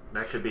too.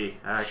 That could be.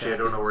 Actually, I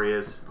don't know where he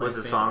is. What's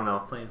his song though?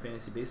 Playing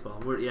fantasy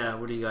baseball. What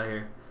do you got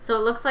here? So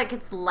it looks like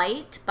it's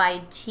Light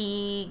by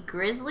T.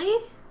 Grizzly.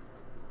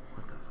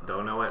 What the fuck?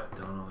 Don't know it.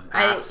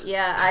 Pass.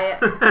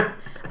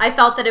 I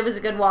felt that it was a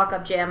good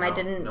walk-up jam. I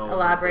didn't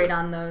elaborate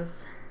on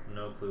those.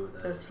 No clue what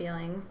that those is.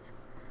 feelings.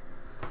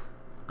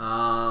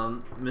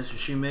 Mr.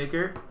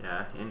 Shoemaker.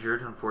 Yeah,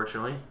 injured,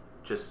 unfortunately.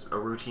 Just a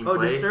routine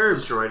play. Disturbed.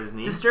 Destroyed his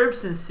knee. Disturbed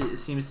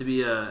seems to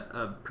be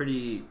a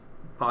pretty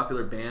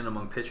popular band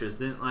among pitchers.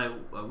 Didn't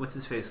what's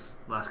his face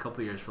last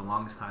couple of years for the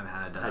longest time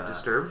had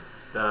Disturbed?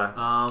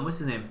 What's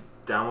his name?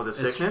 Down with a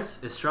Sickness?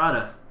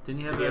 Estrada.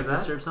 Didn't he have a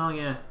Disturbed song?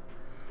 Yeah.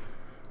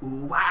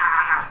 Ooh,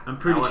 ah! I'm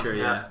pretty sure,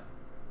 yeah.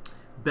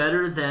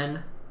 Better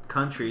Than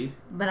Country.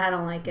 But I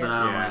don't like it. But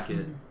I don't like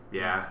it.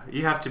 Yeah,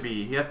 you have to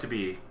be.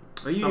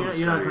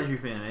 You're not a country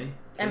fan, eh?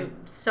 Okay. I'm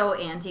so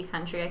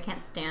anti-country. I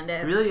can't stand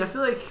it. Really? I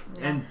feel like,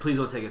 and please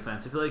don't take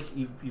offense, I feel like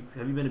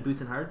have you been to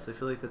Boots and Hearts? I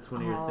feel like that's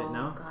one of your things.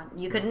 No? God.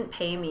 You couldn't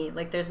pay me.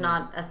 Like, there's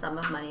not a sum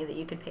of money that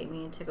you could pay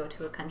me to go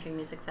to a country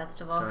music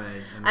festival.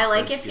 Sorry. I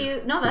like if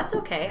you... No, that's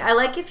okay. I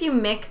like if you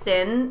mix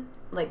in,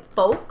 like,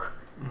 folk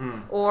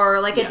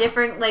or, like, a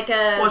different, like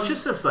a... Well, it's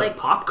just this, like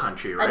pop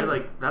country, right?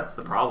 Like, that's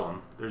the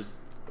problem. There's...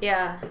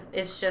 Yeah,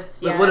 it's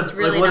just... Like, it's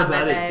really what not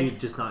about my it bag. do you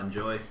just not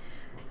enjoy?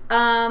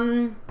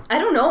 I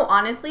don't know.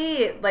 Honestly,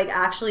 it, like,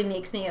 actually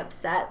makes me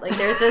upset. Like,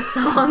 there's this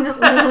song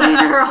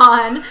later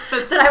on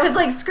that I was,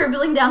 like,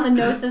 scribbling down the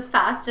notes as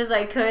fast as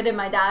I could, and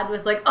my dad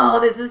was like, "Oh,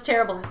 this is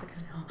terrible." I was like,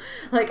 "I know."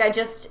 Like, I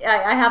just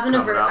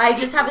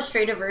have a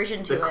straight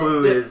aversion to it. The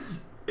clue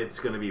is it's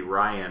gonna be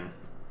Ryan.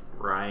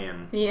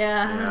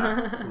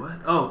 Yeah. What?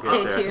 Oh,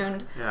 Stay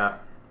tuned. Yeah.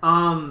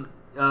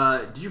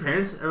 Did your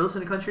parents ever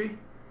listen to country?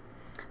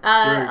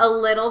 A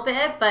little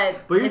bit,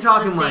 but you're it's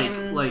talking the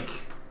same... like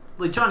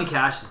Johnny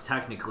Cash is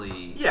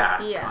technically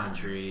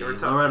country.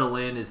 Loretta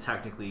Lynn is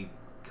technically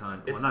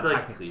country. Well, not like,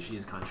 technically, she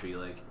is country.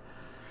 Like,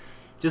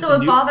 just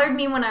so it bothered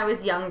me when I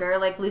was younger.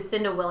 Like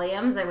Lucinda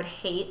Williams, I would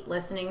hate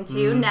listening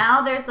to.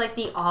 Now there's like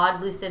the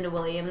odd Lucinda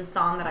Williams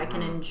song that I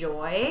can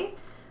enjoy,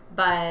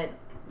 but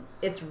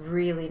it's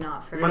really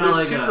not for me. But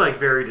there's two like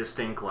very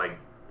distinct like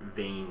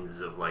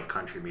veins of like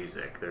country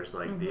music. There's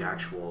like the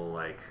actual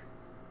like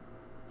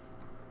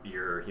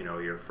you're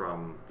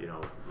from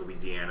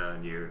Louisiana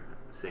and you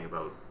sing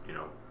about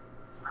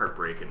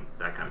heartbreak and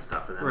that kind of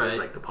stuff, and then there's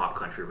like the pop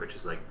country, which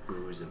is like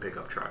booze and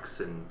pickup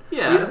trucks, and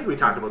I think we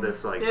talked about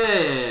this like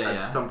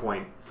at some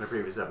point in a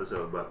previous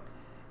episode, but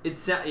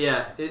it's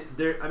I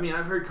mean,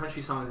 I've heard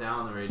country songs now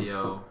on the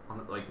radio,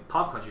 like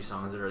pop country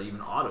songs that are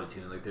even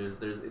auto-tuned. Like there's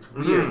it's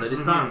weird that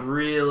it's not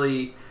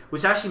really,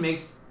 which actually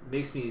makes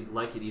me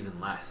like it even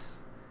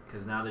less,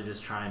 because now they're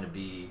just trying to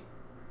be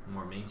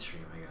more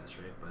mainstream, I guess,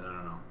 right? But I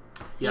don't know.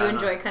 So you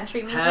enjoy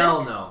country music?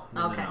 Hell no.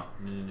 Okay.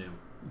 No.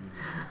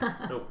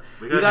 Nope.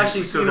 We've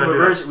actually seen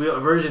aversions.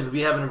 We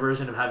have an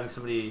aversion of having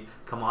somebody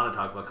come on and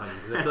talk about country,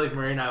 because I feel like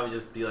Marie and I would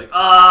just be like,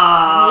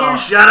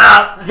 shut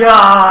up, God.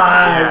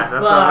 Yeah,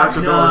 that's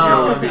what those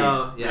shows would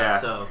be. Yeah.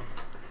 So,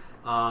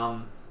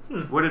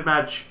 what did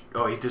Matt?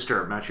 He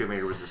Disturbed. Matt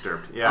Shoemaker was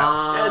Disturbed.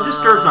 Yeah,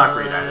 Disturbed's not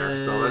great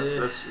either. So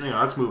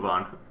let's move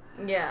on.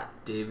 Yeah.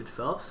 David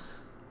Phelps.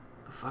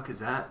 The fuck is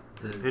that?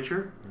 The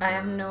pitcher? I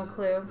have no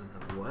clue.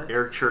 The what?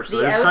 Eric Church.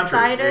 So The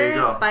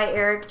Outsiders country. by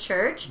Eric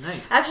Church.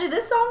 Nice. Actually,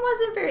 this song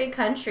wasn't very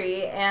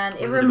country, and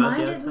it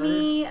reminded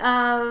me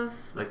of...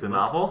 Like the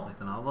novel? Like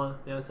the novel,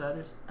 The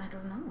Outsiders? I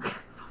don't know.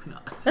 Probably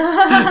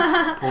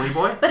not. Pony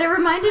Boy? But it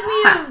reminded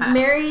me of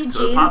Mary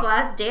Jane's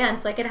Last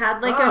Dance. Like, it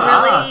had like a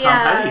really...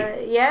 Tom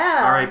Petty.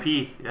 Yeah.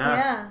 R.I.P.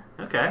 Yeah.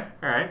 Okay,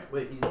 alright.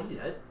 Wait, he's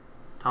dead?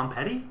 Tom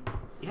Petty?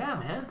 Yeah,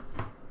 man.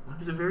 It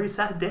was a very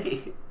sad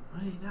day.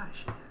 Why did he die?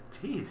 Shit.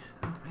 Jeez.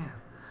 Oh, man.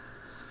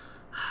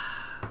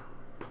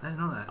 I didn't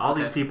know that. All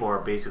these people are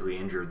basically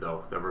injured,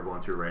 though, that we're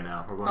going through right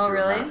now. We're going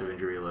through a massive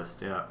injury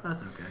list. Yeah.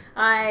 That's okay.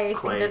 I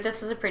think that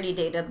this was a pretty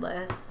dated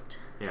list.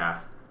 Yeah.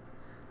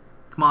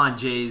 Come on,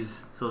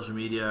 Jay's social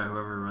media,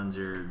 whoever runs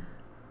your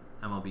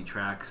MLB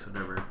tracks,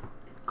 whatever.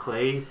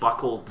 Clay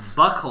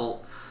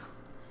Buchholz.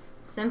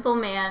 Simple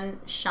Man,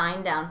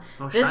 Shine Down.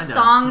 Oh, this Shine Down.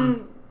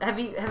 song, have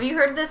you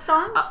heard this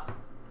song?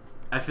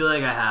 I feel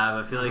like I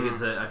have. I feel like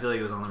I feel like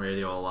it was on the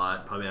radio a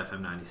lot. Probably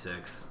FM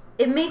 96.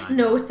 It makes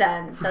no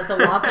sense as a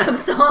walk-up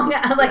song.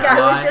 Like, I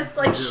was just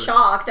like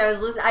shocked.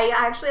 I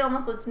actually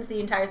almost listened to the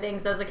entire thing,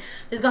 so I was like,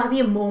 there's got to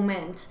be a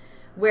moment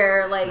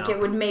where like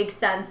it would make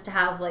sense to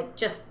have like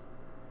just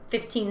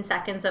 15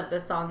 seconds of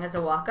this song as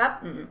a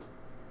walk-up.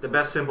 The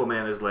best Simple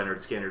Man is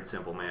Leonard Skinner's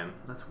Simple Man.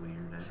 That's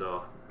weird.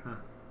 So,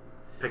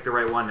 Pick the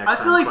right one next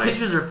time. I feel like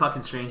pitchers are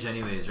fucking strange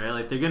anyways, right?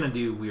 Like, they're gonna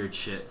do weird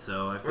shit,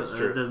 so I feel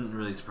it doesn't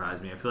really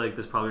surprise me. I feel like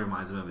this probably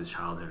reminds him of his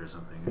childhood or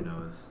something. Who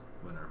knows?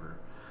 Whatever.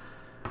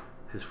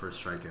 His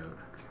first strikeout.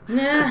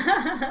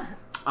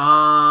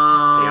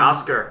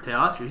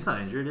 Teoscar. He's not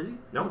injured, is he?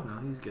 Nope. No,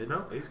 he's good.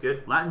 No, he's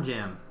good. Latin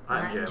Jam.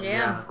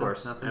 Yeah, of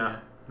course. Nothing. Yeah.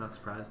 Not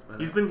surprised by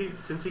that. He's been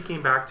since he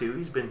came back too.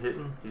 He's been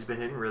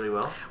hitting really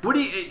well. What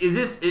do you? Is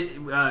this?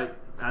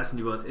 Asking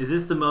you both. Is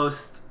this the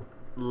most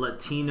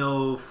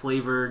Latino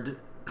flavored?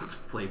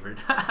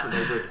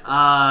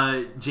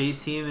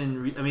 Jay's team,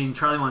 and I mean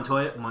Charlie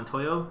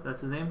Montoyo.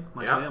 That's his name.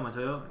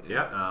 Montoyo.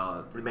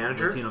 Yeah. The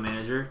manager. Latino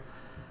manager.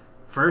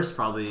 First,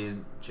 probably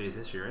in Jay's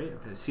history, right?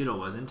 Cito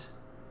wasn't.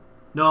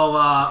 No.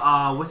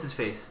 What's his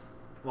face?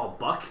 Well,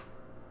 Buck.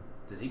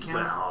 Does he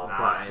count?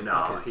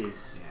 No,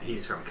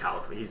 he's from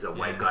California. He's a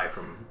white guy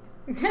from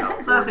California.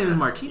 His last name is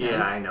Martinez.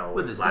 Yeah, I know.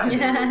 With his last name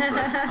is.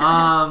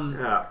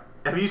 Yeah.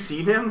 Have you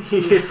seen him?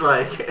 He is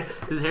like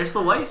his hair's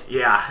still white.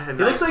 Yeah, and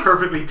he looks like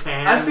perfectly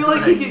tan. I feel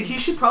like he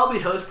should probably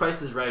host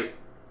Prices Right.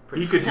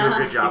 He could do a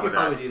good job with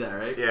that. He could probably do that,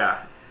 right?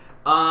 Yeah.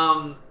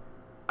 I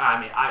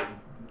mean, I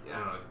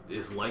don't know.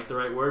 Is like the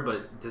right word,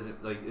 but does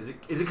it like is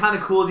it kind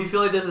of cool? Do you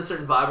feel like there's a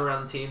certain vibe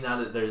around the team now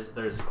that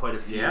there's quite a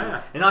few?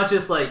 Yeah. And not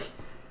just like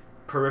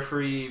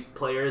periphery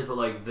players, but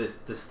like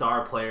the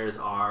star players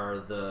are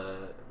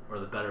the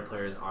better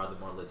players are the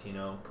more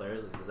Latino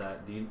players. Is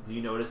that do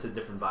you notice a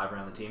different vibe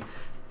around the team?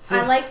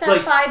 I liked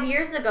that 5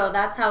 years ago.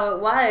 That's how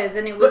it was,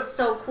 and it was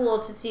so cool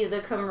to see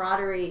the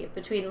camaraderie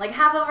between like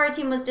half of our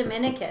team was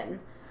Dominican.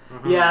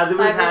 Mm-hmm. Yeah, 5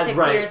 or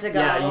 6 years ago,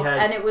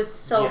 and it was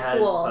so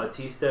cool.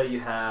 Bautista, you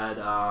had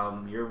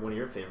one of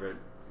your favorite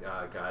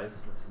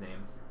guys. What's his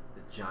name?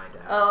 The giant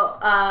ass.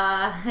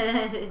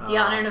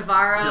 Deanna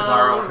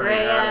Navarro,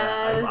 Reyes.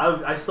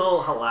 I still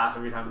laugh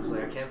every time. I'm just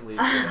like, I can't believe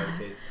you guys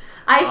Kates.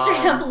 I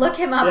straight up look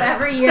him up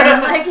every year.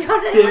 I'm like, yo,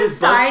 did anyone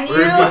sign you?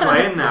 Where is he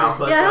playing now?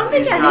 Yeah, I don't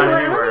think he's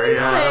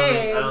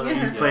playing. I don't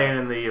think he's playing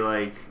in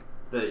the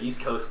the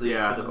East Coast League,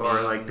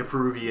 or like the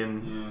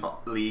Peruvian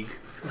league.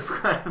 He's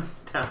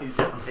down.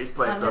 He's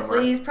playing Honestly,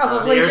 somewhere. he's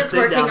probably just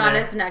working on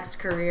his next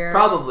career.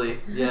 Probably,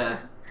 yeah.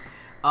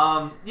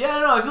 I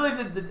don't know. I feel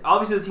like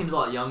obviously the team's a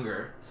lot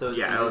younger, so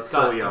it's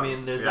so young. I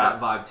mean, there's that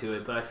vibe to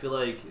it, but I feel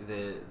like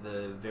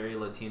the very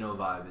Latino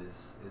vibe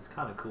is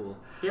kind of cool.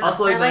 Yeah,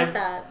 also, I like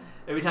that.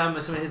 Every time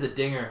someone hits a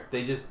dinger,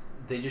 they just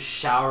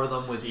shower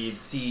them with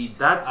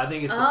seeds. I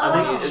think it's.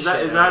 Is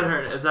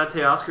that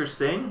Teoscar's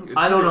thing?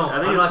 I don't know.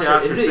 I think it's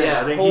Teoscar's thing.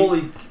 Yeah. I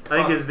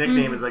think his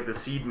nickname is like the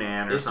Seed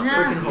Man or something. It's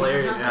freaking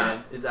hilarious,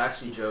 man. It's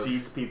actually jokes.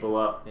 Seeds people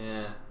up.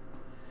 Yeah.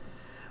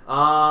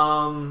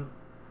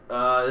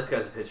 This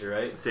guy's a pitcher,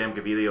 right? Sam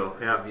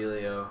Gaviglio. Yeah.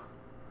 Gaviglio.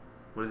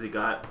 What has he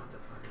got?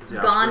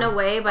 Gone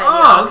Away by the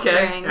Offspring.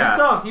 Okay. Good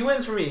song. He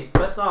wins for me.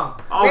 Best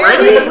song.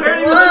 Already? Really? We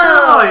haven't even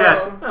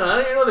listened yet. I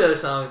don't even know the other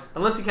songs.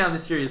 Unless you count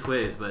Mysterious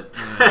Ways, but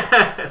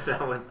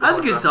that's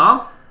a good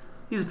song.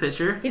 He's a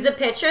pitcher. He's a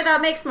pitcher?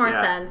 That makes more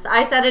sense.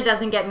 I said it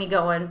doesn't get me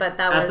going, but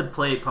that was... At the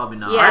plate, probably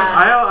not. Yeah.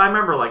 I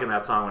remember liking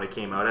that song when it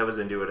came out. I was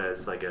into it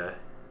as like a...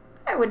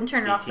 I wouldn't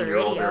turn it off the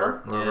radio.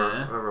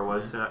 Whoever it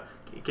was.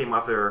 It came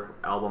off their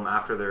album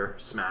after their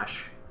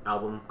Smash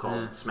album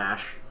called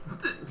Smash.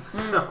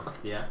 So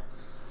yeah.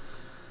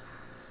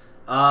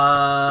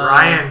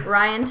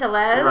 Ryan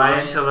Tellez.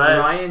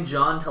 Ryan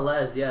John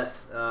Tellez,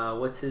 yes.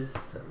 What's his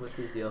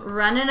deal?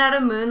 Running Out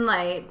of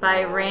Moonlight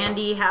by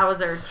Randy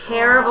Houser.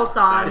 Terrible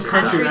song.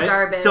 Country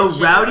garbage. So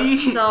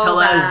Rowdy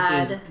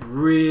Tellez is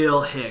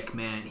real hick,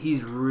 man.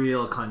 He's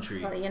real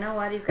country. Well, you know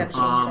what? He's got to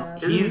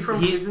change it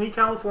up. Isn't he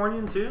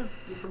Californian too?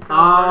 From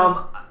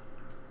California?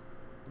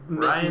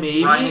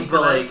 Maybe, Ryan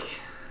but like,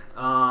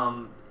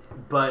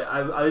 but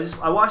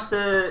I watched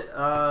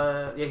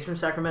the he's from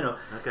Sacramento.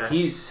 Okay.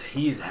 He's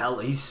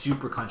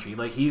super country.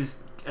 Like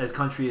he's as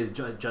country as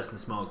Justin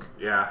Smoke.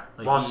 Yeah.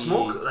 Like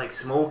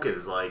Smoke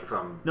is like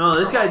from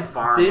this guy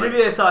farm. The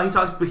interview I saw, he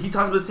talks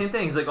about the same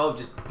thing. He's like,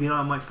 just being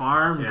on my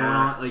farm, going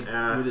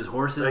on with his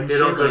horses. Like and they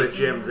shit. don't go to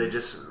gyms. They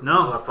just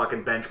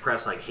fucking bench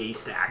press like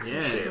haystacks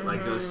and shit. Mm-hmm.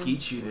 Like go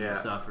skeet shooting and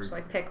stuff. Or just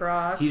like pick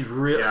rocks. He's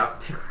real.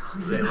 Pick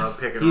rocks. They love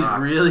picking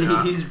rocks.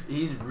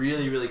 He's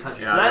really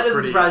country. So that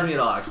doesn't surprise me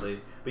at all,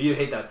 actually. But you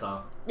hate that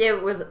song.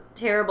 It was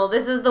terrible.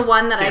 This is the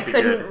one that I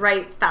couldn't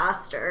write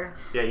faster.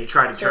 Yeah, you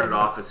tried to turn it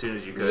off as soon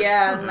as you could.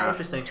 Yeah,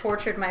 I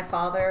tortured my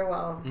father.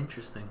 Well,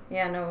 interesting.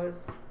 Yeah, no, it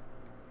was.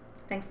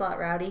 Thanks a lot,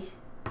 Rowdy.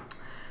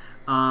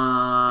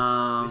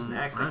 Who's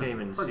next? I can't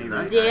even see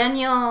that.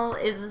 Daniel,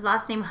 is his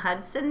last name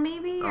Hudson,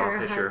 maybe?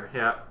 Fisher.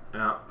 Yeah.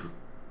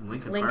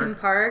 Lincoln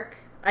Park.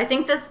 I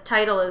think this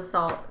title is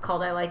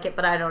called I Like It,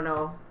 but I don't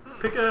know.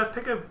 Pick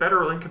a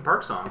better Linkin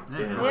Park song.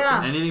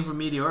 Yeah. Anything from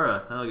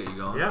Meteora, that'll get you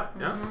going. Yeah.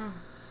 Mm-hmm.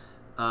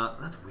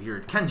 That's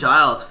weird. Ken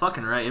Giles,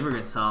 fucking right,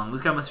 Immigrant Song.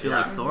 This guy must feel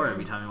like Thor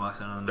every time he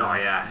walks out on the. Oh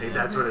yeah,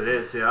 that's what it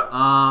is. Yeah.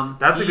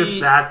 That's a good.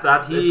 That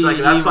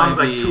song's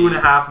like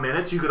 2.5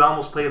 minutes. You could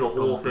almost play the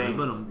whole thing.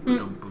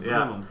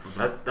 Yeah.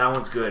 That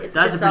one's good.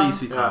 That's a pretty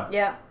sweet song.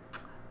 Yeah.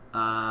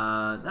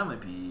 That might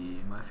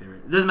be my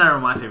favorite. It doesn't matter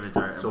what my favorites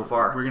are. So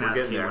far, we're gonna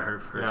ask Kate what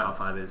her top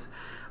 5 is.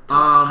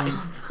 Top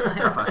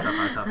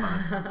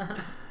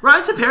five.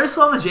 Ryan Tepera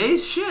still on the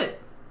Jays? Shit.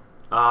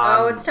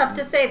 It's tough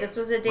to say. This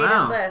was a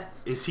dated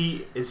list. Is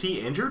he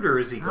injured or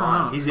is he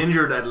gone? He's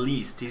injured at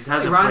least. He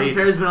hasn't Ryan played.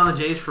 Tepera's been on the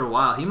Jays for a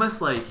while. He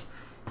must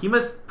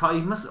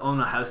own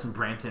a house in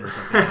Brampton or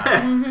something.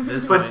 At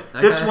this point.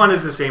 This one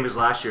is the same as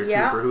last year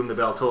too. For Whom the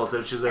Bell Tolls,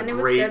 which is a it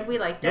great. Was good. We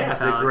liked it. Yeah,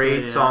 it's a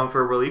great song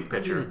for a relief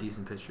pitcher. He's a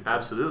decent pitcher.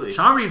 Absolutely.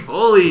 Sean Reed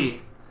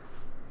Foley.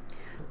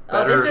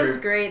 This is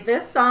great.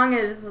 This song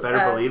is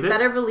Better Believe It.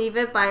 Better Believe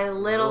It by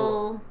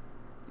Little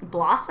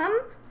Blossom.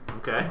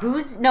 Okay. Little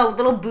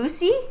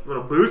Boosie.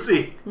 Little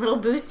Boosie. Little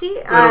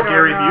Boosie. Little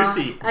Gary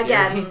Busey.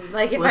 Again,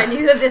 like if I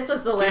knew that this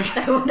was the list,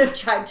 I would have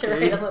tried to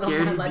write a little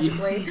more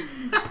legibly.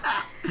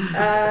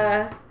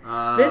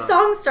 This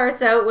song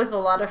starts out with a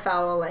lot of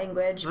foul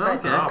language,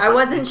 but I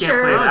wasn't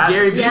sure.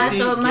 Gary Busey. Yeah,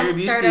 so it must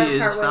start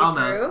out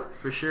partway through.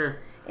 For sure.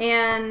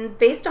 And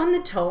based on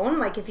the tone,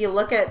 like if you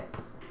look at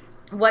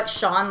what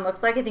Sean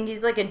looks like, I think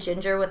he's like a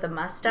ginger with a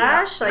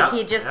mustache.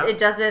 It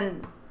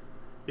doesn't.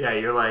 Yeah,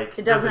 you're like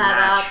it doesn't add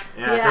match. up.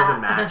 Yeah, it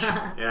doesn't match.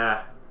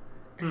 Yeah.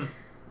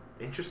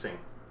 Interesting.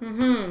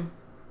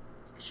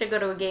 Should go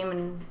to a game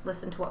and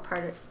listen to what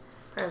part of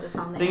the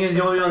song. The thing is,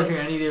 you won't be able to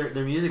hear any of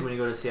their music when you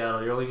go to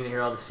Seattle. You're only going to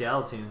hear all the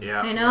Seattle tunes.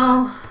 Yeah. I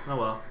know. Oh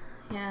well.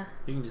 Yeah.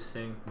 You can just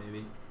sing,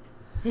 maybe.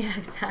 Yeah,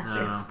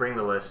 exactly. Bring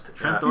the list.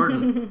 Trent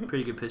Thornton,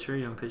 pretty good pitcher,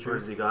 young pitcher. Where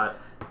does he got?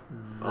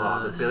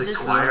 The Billy The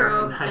Squire.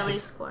 Stroke, Nice. Billy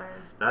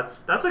Squire.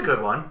 That's a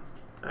good one.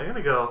 I'm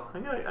gonna go.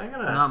 I'm gonna.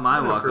 Not my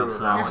walk-up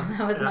song.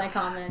 That was my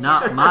comment.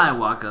 Not my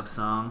walk-up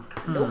song.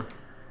 Nope.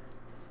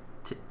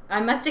 I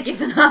must have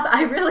given up.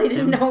 I really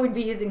didn't know we'd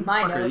be using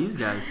my What notes. are these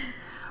guys?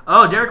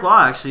 Oh, Derek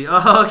Law, actually.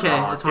 Oh, okay.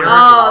 That's Derek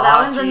Law.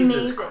 That one's Jesus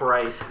amazing.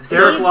 Christ. Is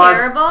Derek he Law's,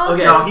 terrible?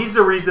 Okay. No, he's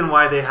the reason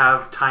why they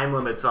have time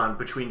limits on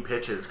between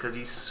pitches because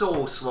he's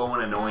so slow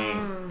and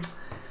annoying.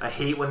 I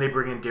hate when they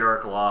bring in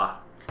Derek Law.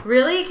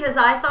 Really? Because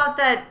I thought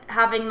that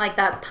having like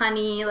that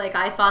punny, like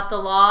I fought the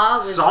law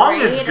was Song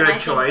great, is a good and I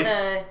choice.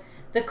 think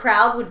the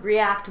crowd would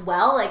react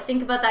well. Like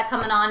think about that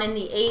coming on in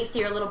the 8th.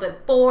 You're a little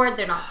bit bored.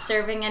 They're not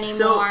serving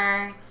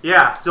anymore.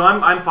 So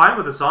I'm fine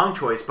with the song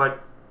choice,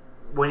 but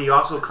when he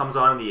also comes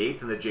on in the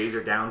 8th and the Jays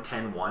are down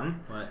 10-1,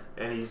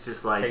 and he's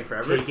just like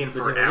taking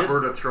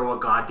forever to throw a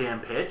goddamn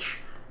pitch,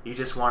 you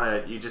just want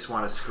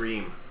to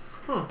scream.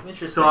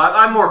 Interesting. So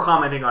I'm more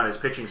commenting on his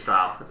pitching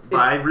style, but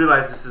I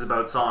realize this is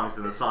about songs,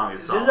 and the song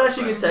is songs. This is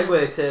actually a good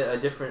segue to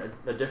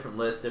a different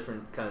list,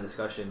 different kind of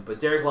discussion. But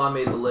Derek Law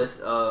made the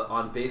list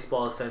on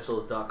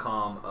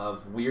BaseballEssentials.com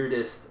of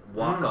weirdest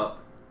walk-up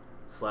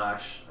 /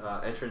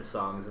 entrance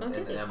songs in the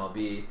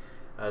MLB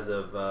as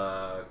of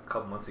a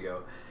couple months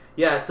ago.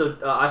 Yeah, so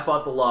I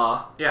Fought the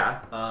Law. Yeah,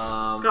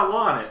 it's got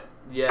law on it.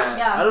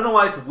 Yeah, I don't know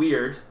why it's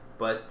weird,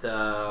 but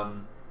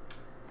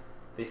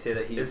they say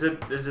that he's.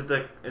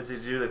 Does he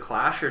do the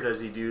Clash or does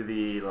he do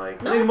the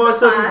like? I think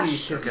mostly because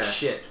he's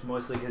shit.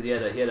 Mostly because he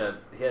had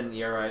an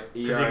ERA.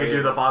 Because he could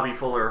do the Bobby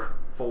Fuller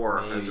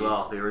 4 as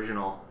well, the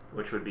original,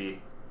 which would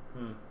be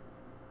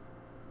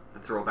a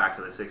throwback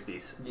to the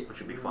 '60s, which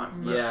would be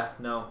fun. Yeah,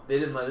 no, they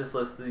didn't like this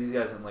list. These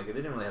guys didn't like it.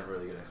 They didn't really have a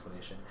really good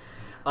explanation.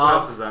 What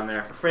else is on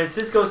there?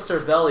 Francisco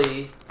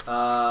Cervelli,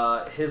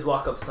 his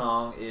walk-up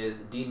song is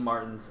Dean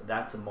Martin's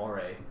 "That's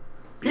Amore."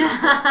 Again,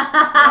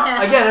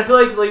 I feel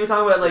like you're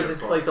talking about like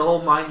this, like the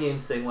whole mind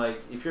games thing.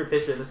 Like if you're a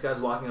pitcher and this guy's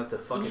walking up to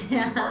fucking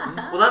Dean Martin.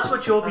 Well, that's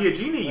what Joe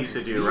Biagini used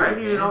to do, right?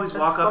 He would always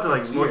walk up to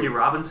like Smokey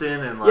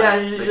Robinson and like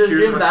and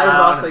you're in the batter's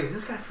box like, is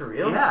this guy for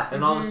real? Yeah.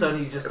 And all of a sudden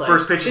he's just like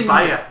first pitch is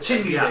by you,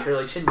 chin music or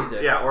like chin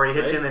music. Yeah, or he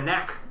hits you in the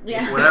neck.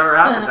 Yeah. Whatever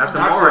happened, that's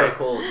amore. So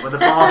cool. When the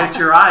ball hits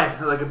your eye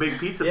like a big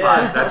pizza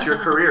pie, that's your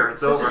career.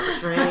 It's over.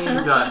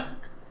 Strange. Done.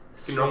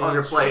 You can no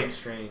longer play.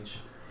 Strange.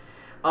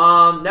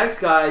 Next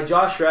guy,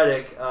 Josh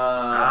Reddick.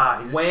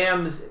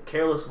 Wham's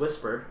 "Careless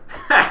Whisper"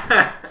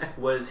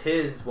 was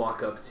his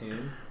walk-up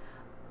tune.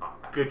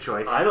 Good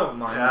choice. I don't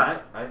mind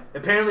that.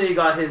 Apparently, he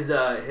got his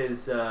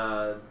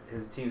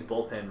team's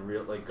bullpen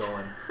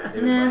going.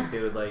 They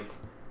would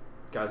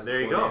guys would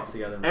there you slow go. dance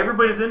together.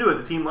 Everybody's into it.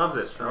 The team loves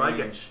it. Strange. I like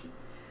it.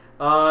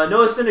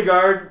 Noah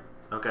Syndergaard.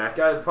 Okay.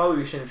 Guy probably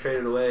we shouldn't have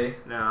traded away.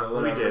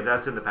 No, we did.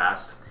 That's in the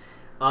past.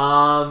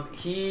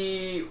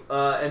 He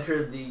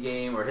entered the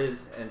game, or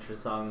his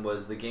entrance song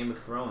was the Game of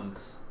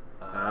Thrones.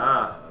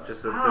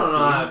 Just the I don't know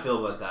how I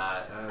feel about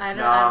that. I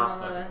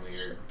don't know the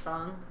weird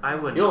song. I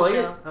wouldn't. You don't like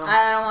show. it? Oh.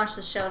 I don't watch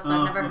the show, so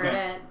I've never heard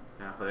it.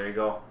 Yeah, well, there you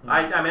go.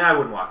 I mean, I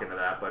wouldn't walk into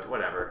that, but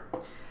whatever.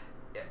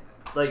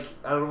 Like,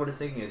 I don't know what his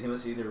thinking is. He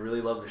must either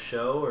really love the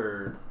show,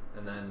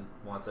 and then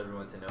wants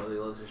everyone to know that he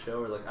loves the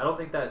show, or like, I don't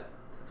think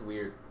that's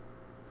weird.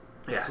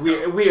 It's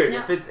weird. No.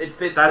 It fits.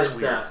 That's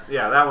this, weird.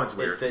 Yeah, that one's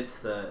weird. It fits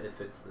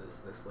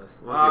this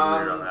list. We'll get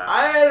weird on that.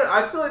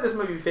 I feel like this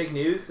might be fake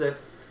news because I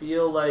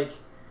feel like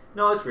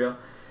no, it's real.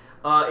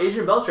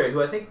 Adrian Beltre,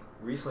 who I think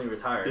recently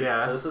retired.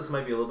 Yeah. So this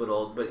might be a little bit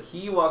old, but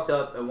he walked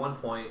up at one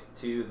point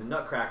to the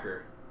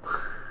Nutcracker.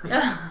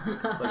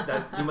 Like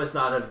that, he must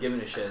not have given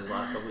a shit his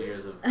last couple of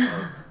years of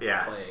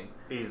playing.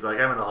 He's like,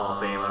 I'm in the Hall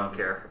of Fame. I don't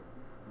care.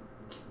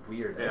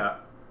 Weird. Yeah.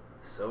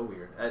 So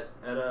weird.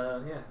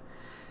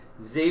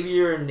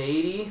 Xavier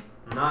Nady.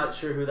 Not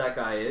sure who that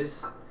guy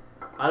is.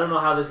 I don't know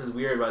how this is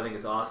weird, but I think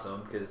it's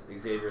awesome because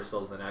Xavier is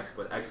spelled with an X,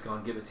 but X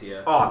gonna give it to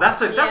you. Oh,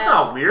 that's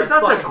not weird.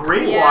 That's a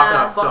great yeah,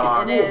 walk-up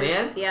song. It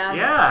is, man. Yeah.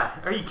 Yeah.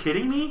 Are you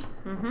kidding me?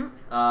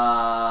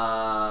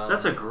 Mm-hmm.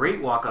 That's a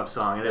great walk-up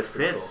song, and it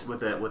fits cool.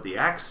 with the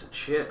X.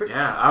 Shit. Pretty-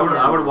 Yeah, I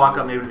would walk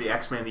up maybe to the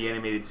X-Men the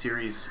animated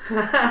series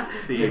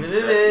theme.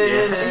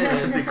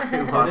 It's a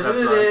great walk-up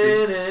song.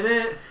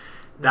 Dude.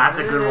 That's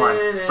a good one.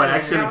 But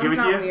X gonna give it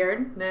to you.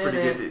 Weird. Pretty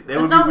good. That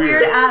It's would not be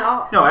weird at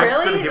all. No, X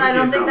gonna really? give it to I you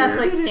don't is think not that's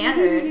weird. like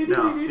standard.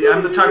 No,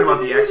 I'm talking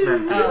about the X-Men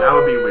theme. That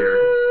would be weird.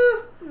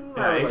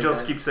 Yeah, Angels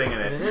that. keep singing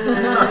it.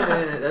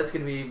 That's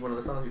gonna be one of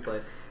the songs we play.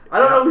 I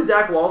don't know who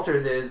Zach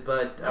Walters is,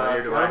 but I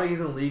Neither do don't I. think he's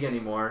in the league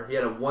anymore. He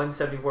had a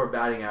 174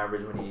 batting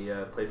average when he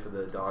played for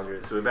the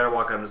Dodgers. So we better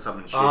walk onto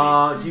something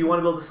shitty. Do you want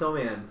to build a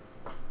snowman?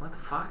 What the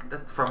fuck?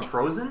 That's from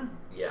Frozen?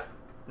 Yeah.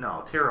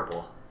 No,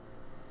 terrible.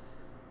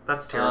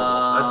 That's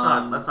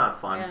terrible. That's not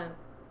fun. Yeah.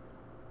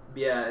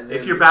 Yeah.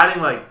 If you're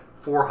batting like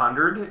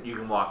 400, you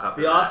can walk up.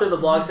 The author of the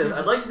blog says,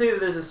 I'd like to think that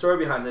there's a story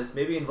behind this,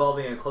 maybe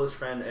involving a close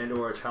friend and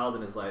or a child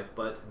in his life,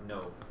 but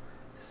no.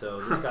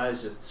 So this guy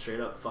is just straight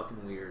up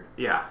fucking weird.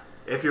 Yeah.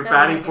 If you're Doesn't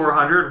batting make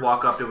 400,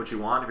 walk up to what you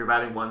want. If you're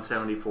batting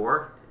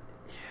 174,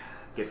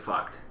 get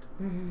fucked.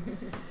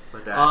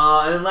 With that.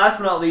 And then last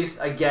but not least,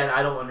 again,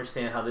 I don't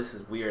understand how this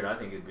is weird. I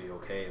think it'd be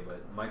okay,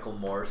 but Michael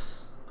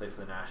Morse played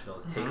for the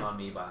Nationals. Take on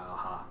Me by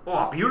Aha.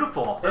 Oh,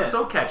 beautiful. That's Yeah.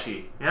 so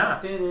catchy. Yeah.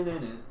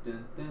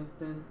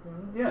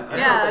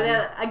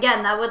 Yeah,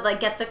 again, that would like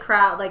get the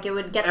crowd, like it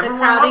would get Everyone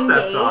the crowd loves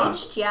that song.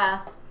 engaged.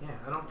 Yeah, Yeah,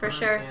 I don't For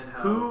sure. understand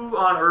how... Who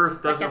on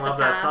earth doesn't gets a love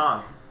that pass.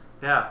 song?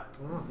 Yeah.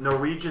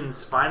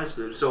 Norwegian's finest.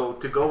 So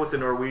to go with the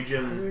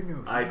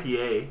Norwegian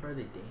IPA, Or are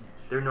they Danish?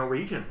 they're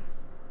Norwegian.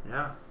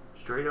 Yeah.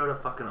 Straight out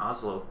of fucking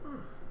Oslo.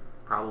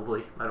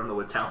 Probably. I don't know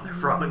what town they're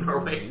from in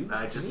Norway.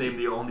 I just named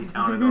the only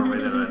town in Norway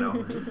that I know.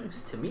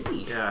 News to me.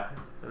 Yeah.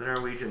 They're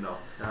Norwegian though.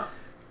 Yeah.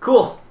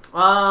 Cool.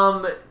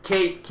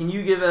 Kate, can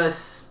you give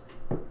us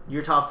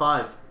your top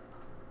 5?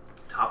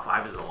 Top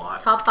 5 is a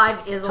lot. top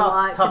 5 is a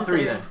lot. Top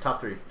 3 considering- then.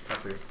 Top 3.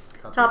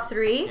 Top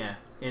 3. Yeah.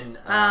 In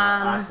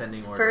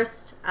ascending order.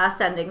 First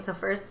ascending. So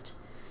first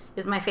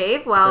is my fave.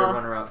 Third Well,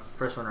 runner up.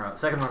 First runner up.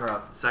 Second runner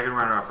up. Second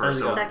runner up first.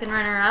 There we go. So second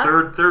runner up.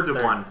 third to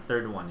one.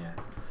 Third to one, yeah.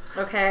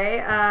 Okay.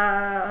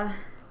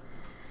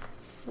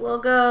 We'll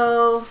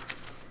go.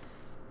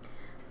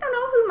 I don't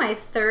know who my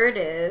third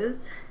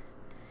is.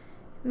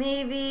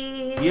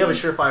 Maybe. You have a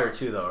surefire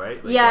too, though,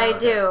 right? Yeah, I okay,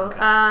 do.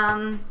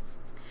 okay.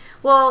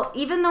 Well,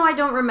 even though I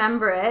don't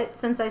remember it,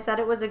 since I said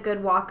it was a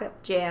good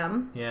walk-up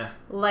jam, Yeah.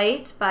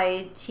 Light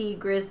by T.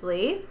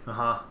 Grizzly.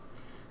 Uh-huh.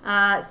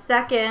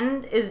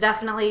 Second is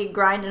definitely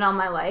Grinding All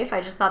My Life.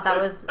 I just thought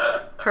that was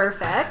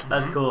perfect.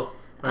 That's cool.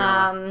 Right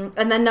on.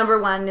 And then number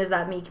 1 is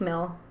that Meek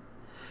Mill.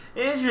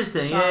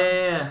 Interesting. song.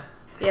 Yeah.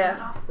 Is Yeah.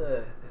 that off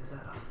the...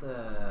 I don't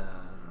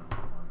know.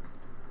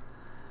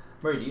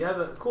 Murray, do you have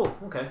a... Cool.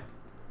 Okay.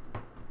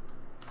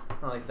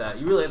 I like that.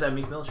 You really like that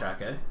Meek Mill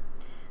track, eh?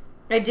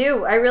 I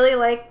do. I really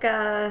like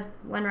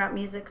when rap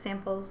music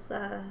samples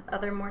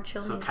other more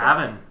chill So music.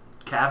 Cavan.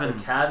 So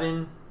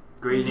Cabin.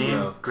 Great name.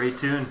 Intro. Great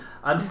tune.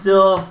 I'm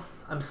still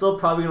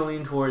probably gonna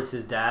lean towards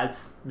his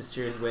dad's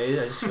Mysterious Ways.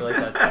 I just feel like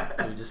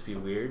it would just be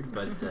weird,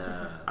 but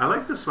I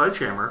like the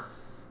Sledgehammer.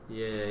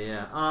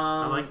 yeah.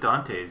 I like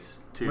Dante's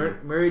too.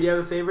 Murray, do you have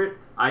a favorite?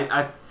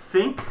 I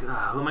think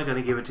who am I going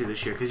to give it to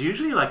this year? Because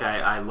usually, like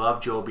I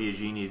love Joe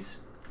Biagini's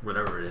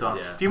Whatever it is. song.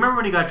 Yeah. Do you remember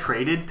when he got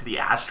traded to the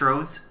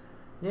Astros?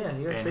 Yeah.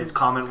 You got And his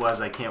comment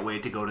was, "I can't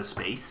wait to go to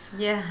space."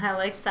 Yeah, I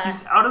liked that.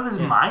 He's out of his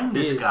mind.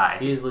 This guy.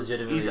 He is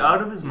legitimately. He's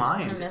out of his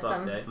mind. I miss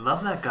fucked, him. eh?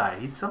 Love that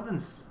guy.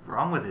 Something's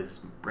wrong with his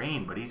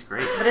brain, but he's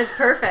great. But it's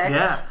perfect.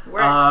 Yeah.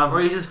 Works. Or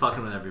he's just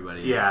fucking with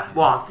everybody. Yeah.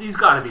 Well, he's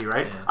got to be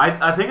right. Yeah.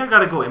 I think I got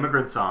to go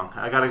Immigrant Song.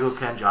 I got to go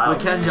Ken Giles.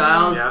 With Ken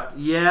Giles. Yeah.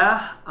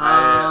 Yeah.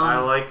 I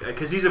like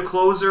because he's a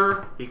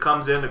closer. He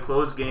comes in to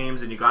close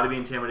games, and you got to be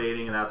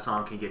intimidating, and that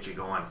song can get you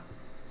going.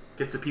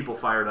 Gets the people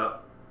fired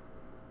up.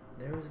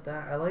 There was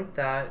that. I like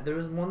that. There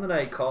was one that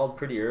I called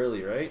pretty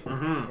early, right?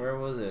 Mm-hmm. Where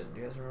was it? Do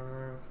you guys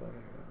remember? It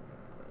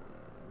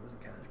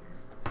wasn't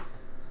Cashmere.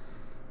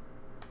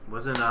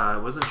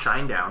 Wasn't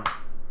Shinedown.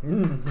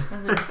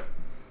 No.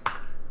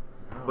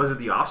 Was it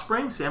The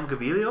Offspring? Sam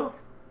Gaviglio?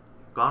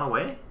 Gone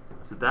Away?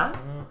 Was it that?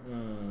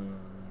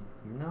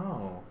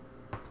 No.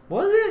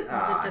 Was it?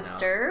 Is it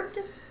Disturbed?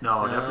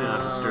 No, definitely not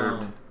No.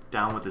 Disturbed.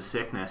 Down with the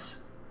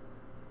Sickness.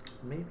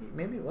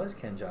 Maybe it was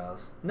Ken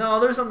Giles. No,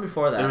 there was something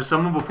before that. There was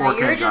someone before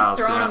You're Ken just Giles.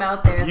 throwing yeah. him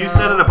out there, You though.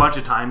 said it a bunch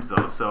of times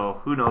though, so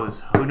who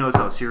knows? Who knows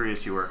how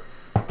serious you were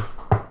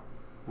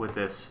with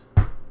this?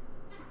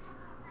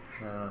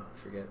 No,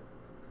 forget.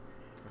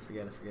 I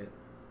forget.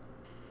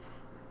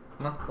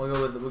 No,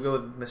 we'll go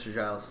with Mr.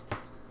 Giles.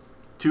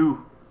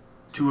 Two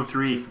of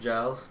three. Two for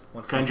Giles.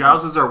 One for Ken me.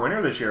 Giles is our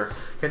winner this year.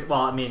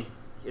 Well, I mean,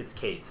 it's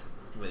Kate's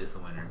is the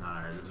winner, not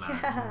ours. Doesn't matter.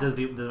 Yeah.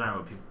 Doesn't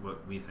matter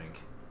what we think.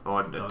 Oh,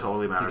 it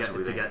totally matters.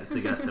 It's a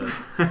guest host.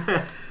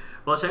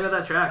 Well, check out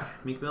that track,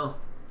 Meek Mill,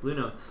 Blue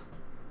Notes,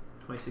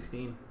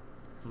 2016.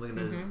 I'm looking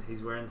at his.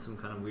 He's wearing some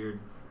kind of weird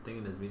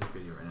thinking his music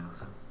video right now.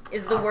 So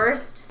Is the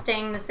worst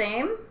staying the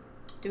same?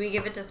 Do we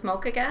give it to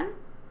Smoke again?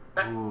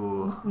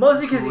 Ooh.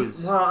 Mostly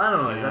because I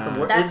don't know. Is that the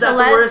worst? That Is that the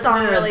Tellez worst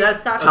song one? really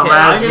sucks. Okay,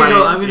 Tellez I'm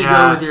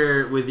gonna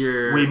go with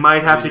your. We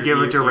might have to give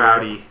it to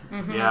Rowdy.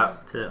 Mm-hmm. Yeah.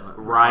 To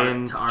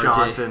Ryan to RJ,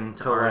 Johnson.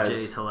 to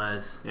RJ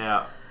Tellez.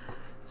 Yeah.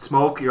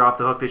 Smoke, you're off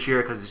the hook this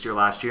year because it's your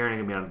last year and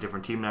you're gonna be on a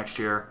different team next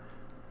year.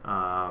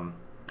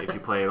 If you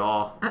play at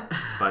all.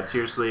 But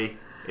seriously,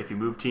 if you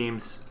move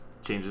teams,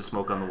 change the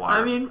Smoke on the wire.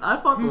 I mean, I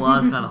thought the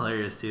law's kind of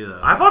hilarious too,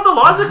 though. I thought the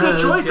law's a good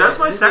choice. That's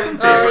my second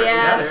favorite. Oh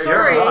yeah,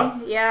 sorry.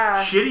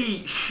 Yeah.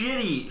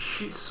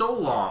 Shitty, so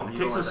long. It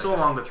takes him so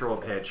long to throw a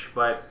pitch,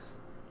 but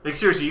like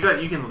seriously, you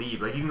can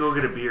leave. Like you can go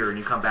get a beer and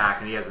you come back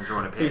and he hasn't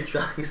thrown a pitch.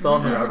 He's still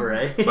on the rubber,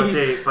 right? But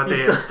they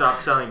have stopped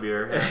selling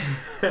beer.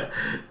 Yeah.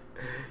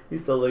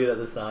 He's still looking at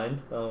the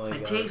sign. Oh my god.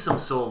 It takes him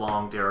so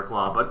long, Derek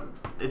Law, but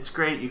it's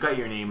great. You got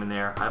your name in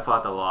there. I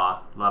fought the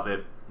Law. Love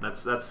it.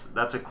 That's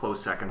a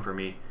close second for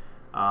me.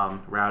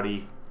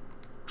 Rowdy,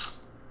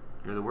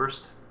 you're the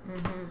worst.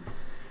 Mm-hmm.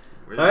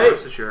 We're the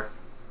worst this year.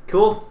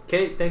 Cool.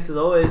 Kate, thanks as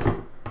always.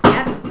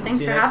 Yeah, thanks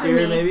See for you next having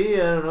year, me. maybe.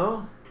 I don't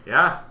know.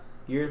 Yeah.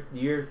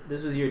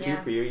 This was year 2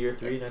 for you. Year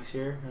 3 next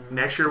year.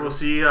 Next year we'll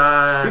see.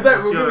 We're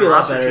gonna be a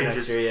lot better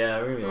next year. Yeah,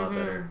 we're gonna be a lot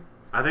better.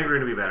 I think we're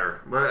gonna be better.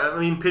 But I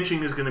mean,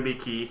 pitching is gonna be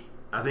key.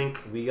 I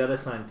think we gotta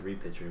sign 3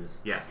 pitchers.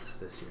 Yes.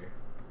 This year.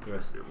 The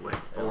rest of the way.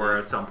 Or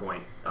at some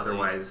point.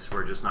 Otherwise,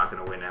 we're just not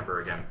going to win ever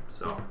again.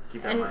 So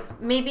keep that in mind.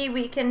 Maybe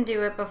we can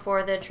do it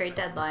before the trade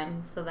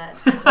deadline so that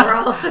we're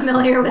all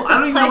familiar with the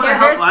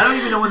players. I don't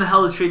even know when the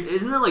hell the trade.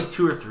 Isn't there like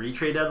 2 or 3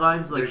 trade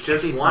deadlines? Like there's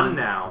just one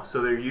now.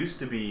 So there used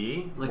to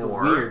be like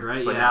more, weird,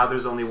 right? But now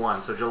there's only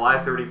one. So July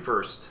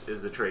 31st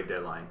is the trade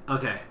deadline.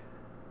 Okay.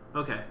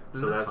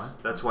 So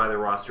that's why the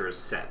roster is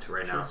set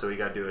right now. So we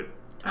got to do it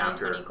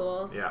after 2020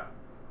 goals. Yeah.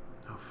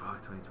 Oh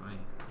fuck, 2020.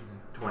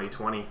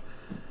 2020.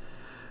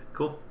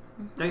 Cool.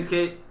 Thanks,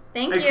 Kate.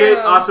 Thanks, you. Kate.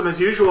 Awesome as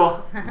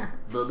usual.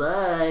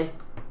 Bye-bye.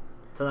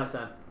 Till next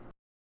time.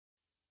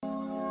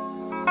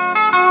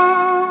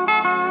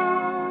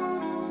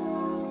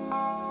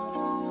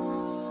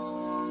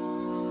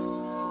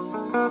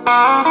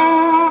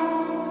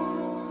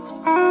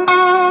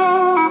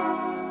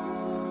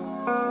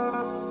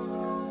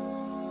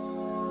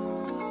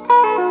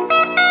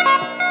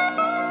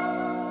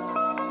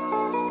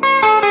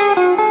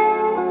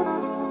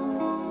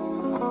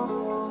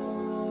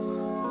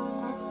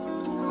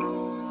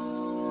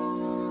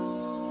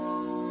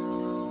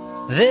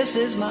 This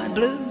is my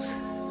blues,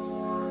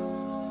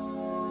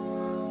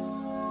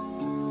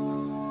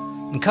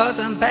 and 'cause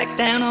I'm back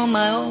down on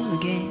my own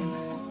again.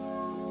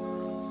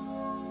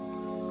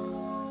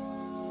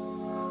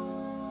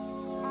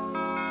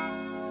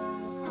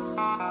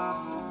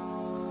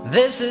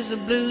 This is the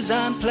blues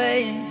I'm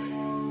playing.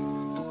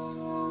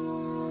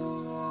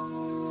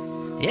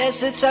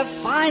 Yes, it's a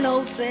fine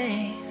old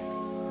thing.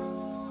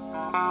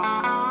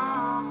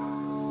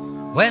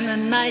 When the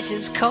night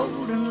is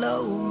cold and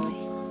lonely,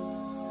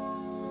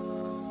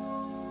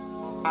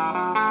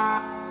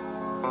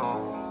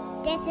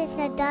 this is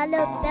a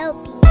dollar bill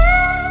piece.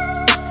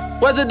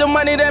 Was it the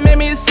money that made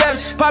me a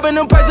savage? Popping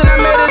them prices and I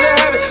made it a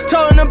habit.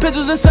 Towing them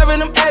pictures and serving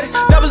them addicts.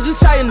 That was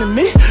exciting to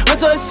me. I'm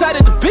so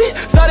excited to be.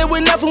 Started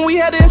with nothing, we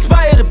had to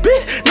inspire to be.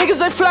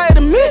 Niggas, they fly to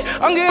me.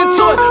 I'm getting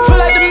to it,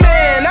 feel like the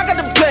man. I got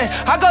the plan.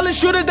 I call the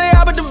shooters, they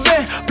out with the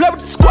van. Play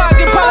with the squad,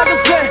 get pop like a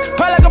sand.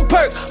 Pop like a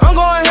perk, I'm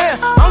going ham.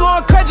 I'm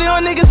going crazy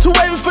on niggas. Too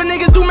wavy for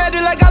niggas, do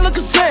magic like I look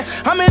a sand.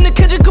 I'm in the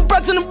kitchen,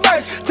 compressing the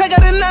bird. Take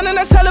out the 9 and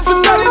I sell it for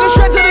 30. Then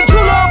straight to the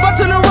jeweler, I'm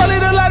busting the rollie.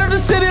 The light of the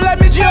city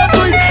like me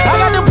GR3. I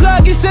got the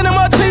plug, he sending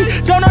my team.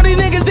 Don't know these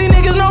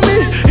niggas know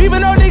me.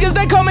 Even though niggas,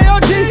 they call me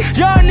OG.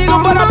 Young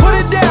nigga, but I put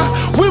it down.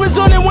 We was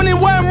on it when it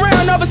wasn't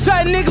around. All of a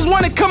sudden, niggas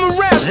wanna come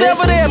around. Stay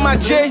over there, my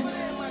J.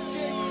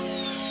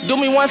 Do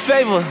me one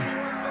favor.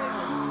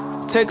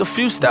 Take a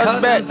few steps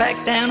back. I'm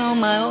back down on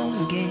my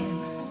own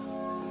again.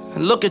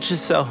 And look at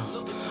yourself.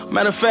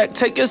 Matter of fact,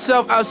 take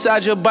yourself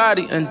outside your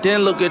body and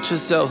then look at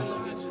yourself.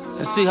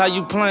 And see how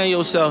you playing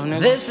yourself,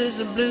 nigga. This is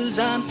the blues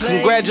I'm playing.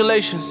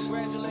 Congratulations.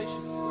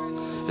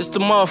 It's the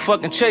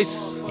motherfucking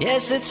chase.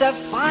 Yes, it's a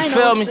fine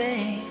old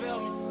thing.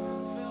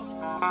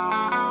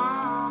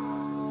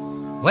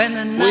 When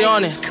the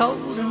night is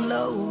cold and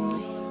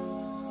lonely.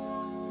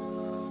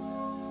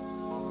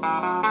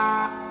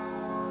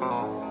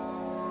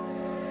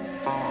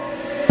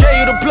 Gave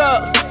you the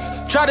plug.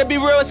 Try to be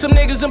real with some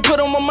niggas and put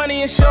on my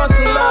money and show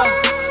some love.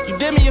 You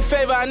did me a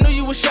favor, I knew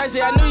you was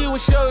shicey, I knew you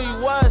would show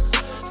you was.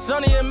 It's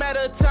only a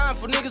matter of time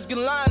for niggas get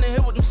lined and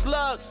hit with them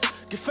slugs.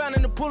 Get found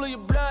in the pool of your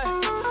blood.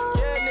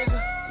 Yeah,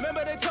 nigga.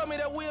 Remember they told me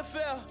that we'd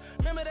fail.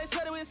 Remember they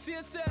said it was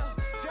CSL.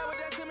 That would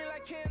that to me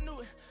like Ken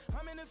Newton.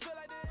 I'm in it feel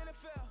like the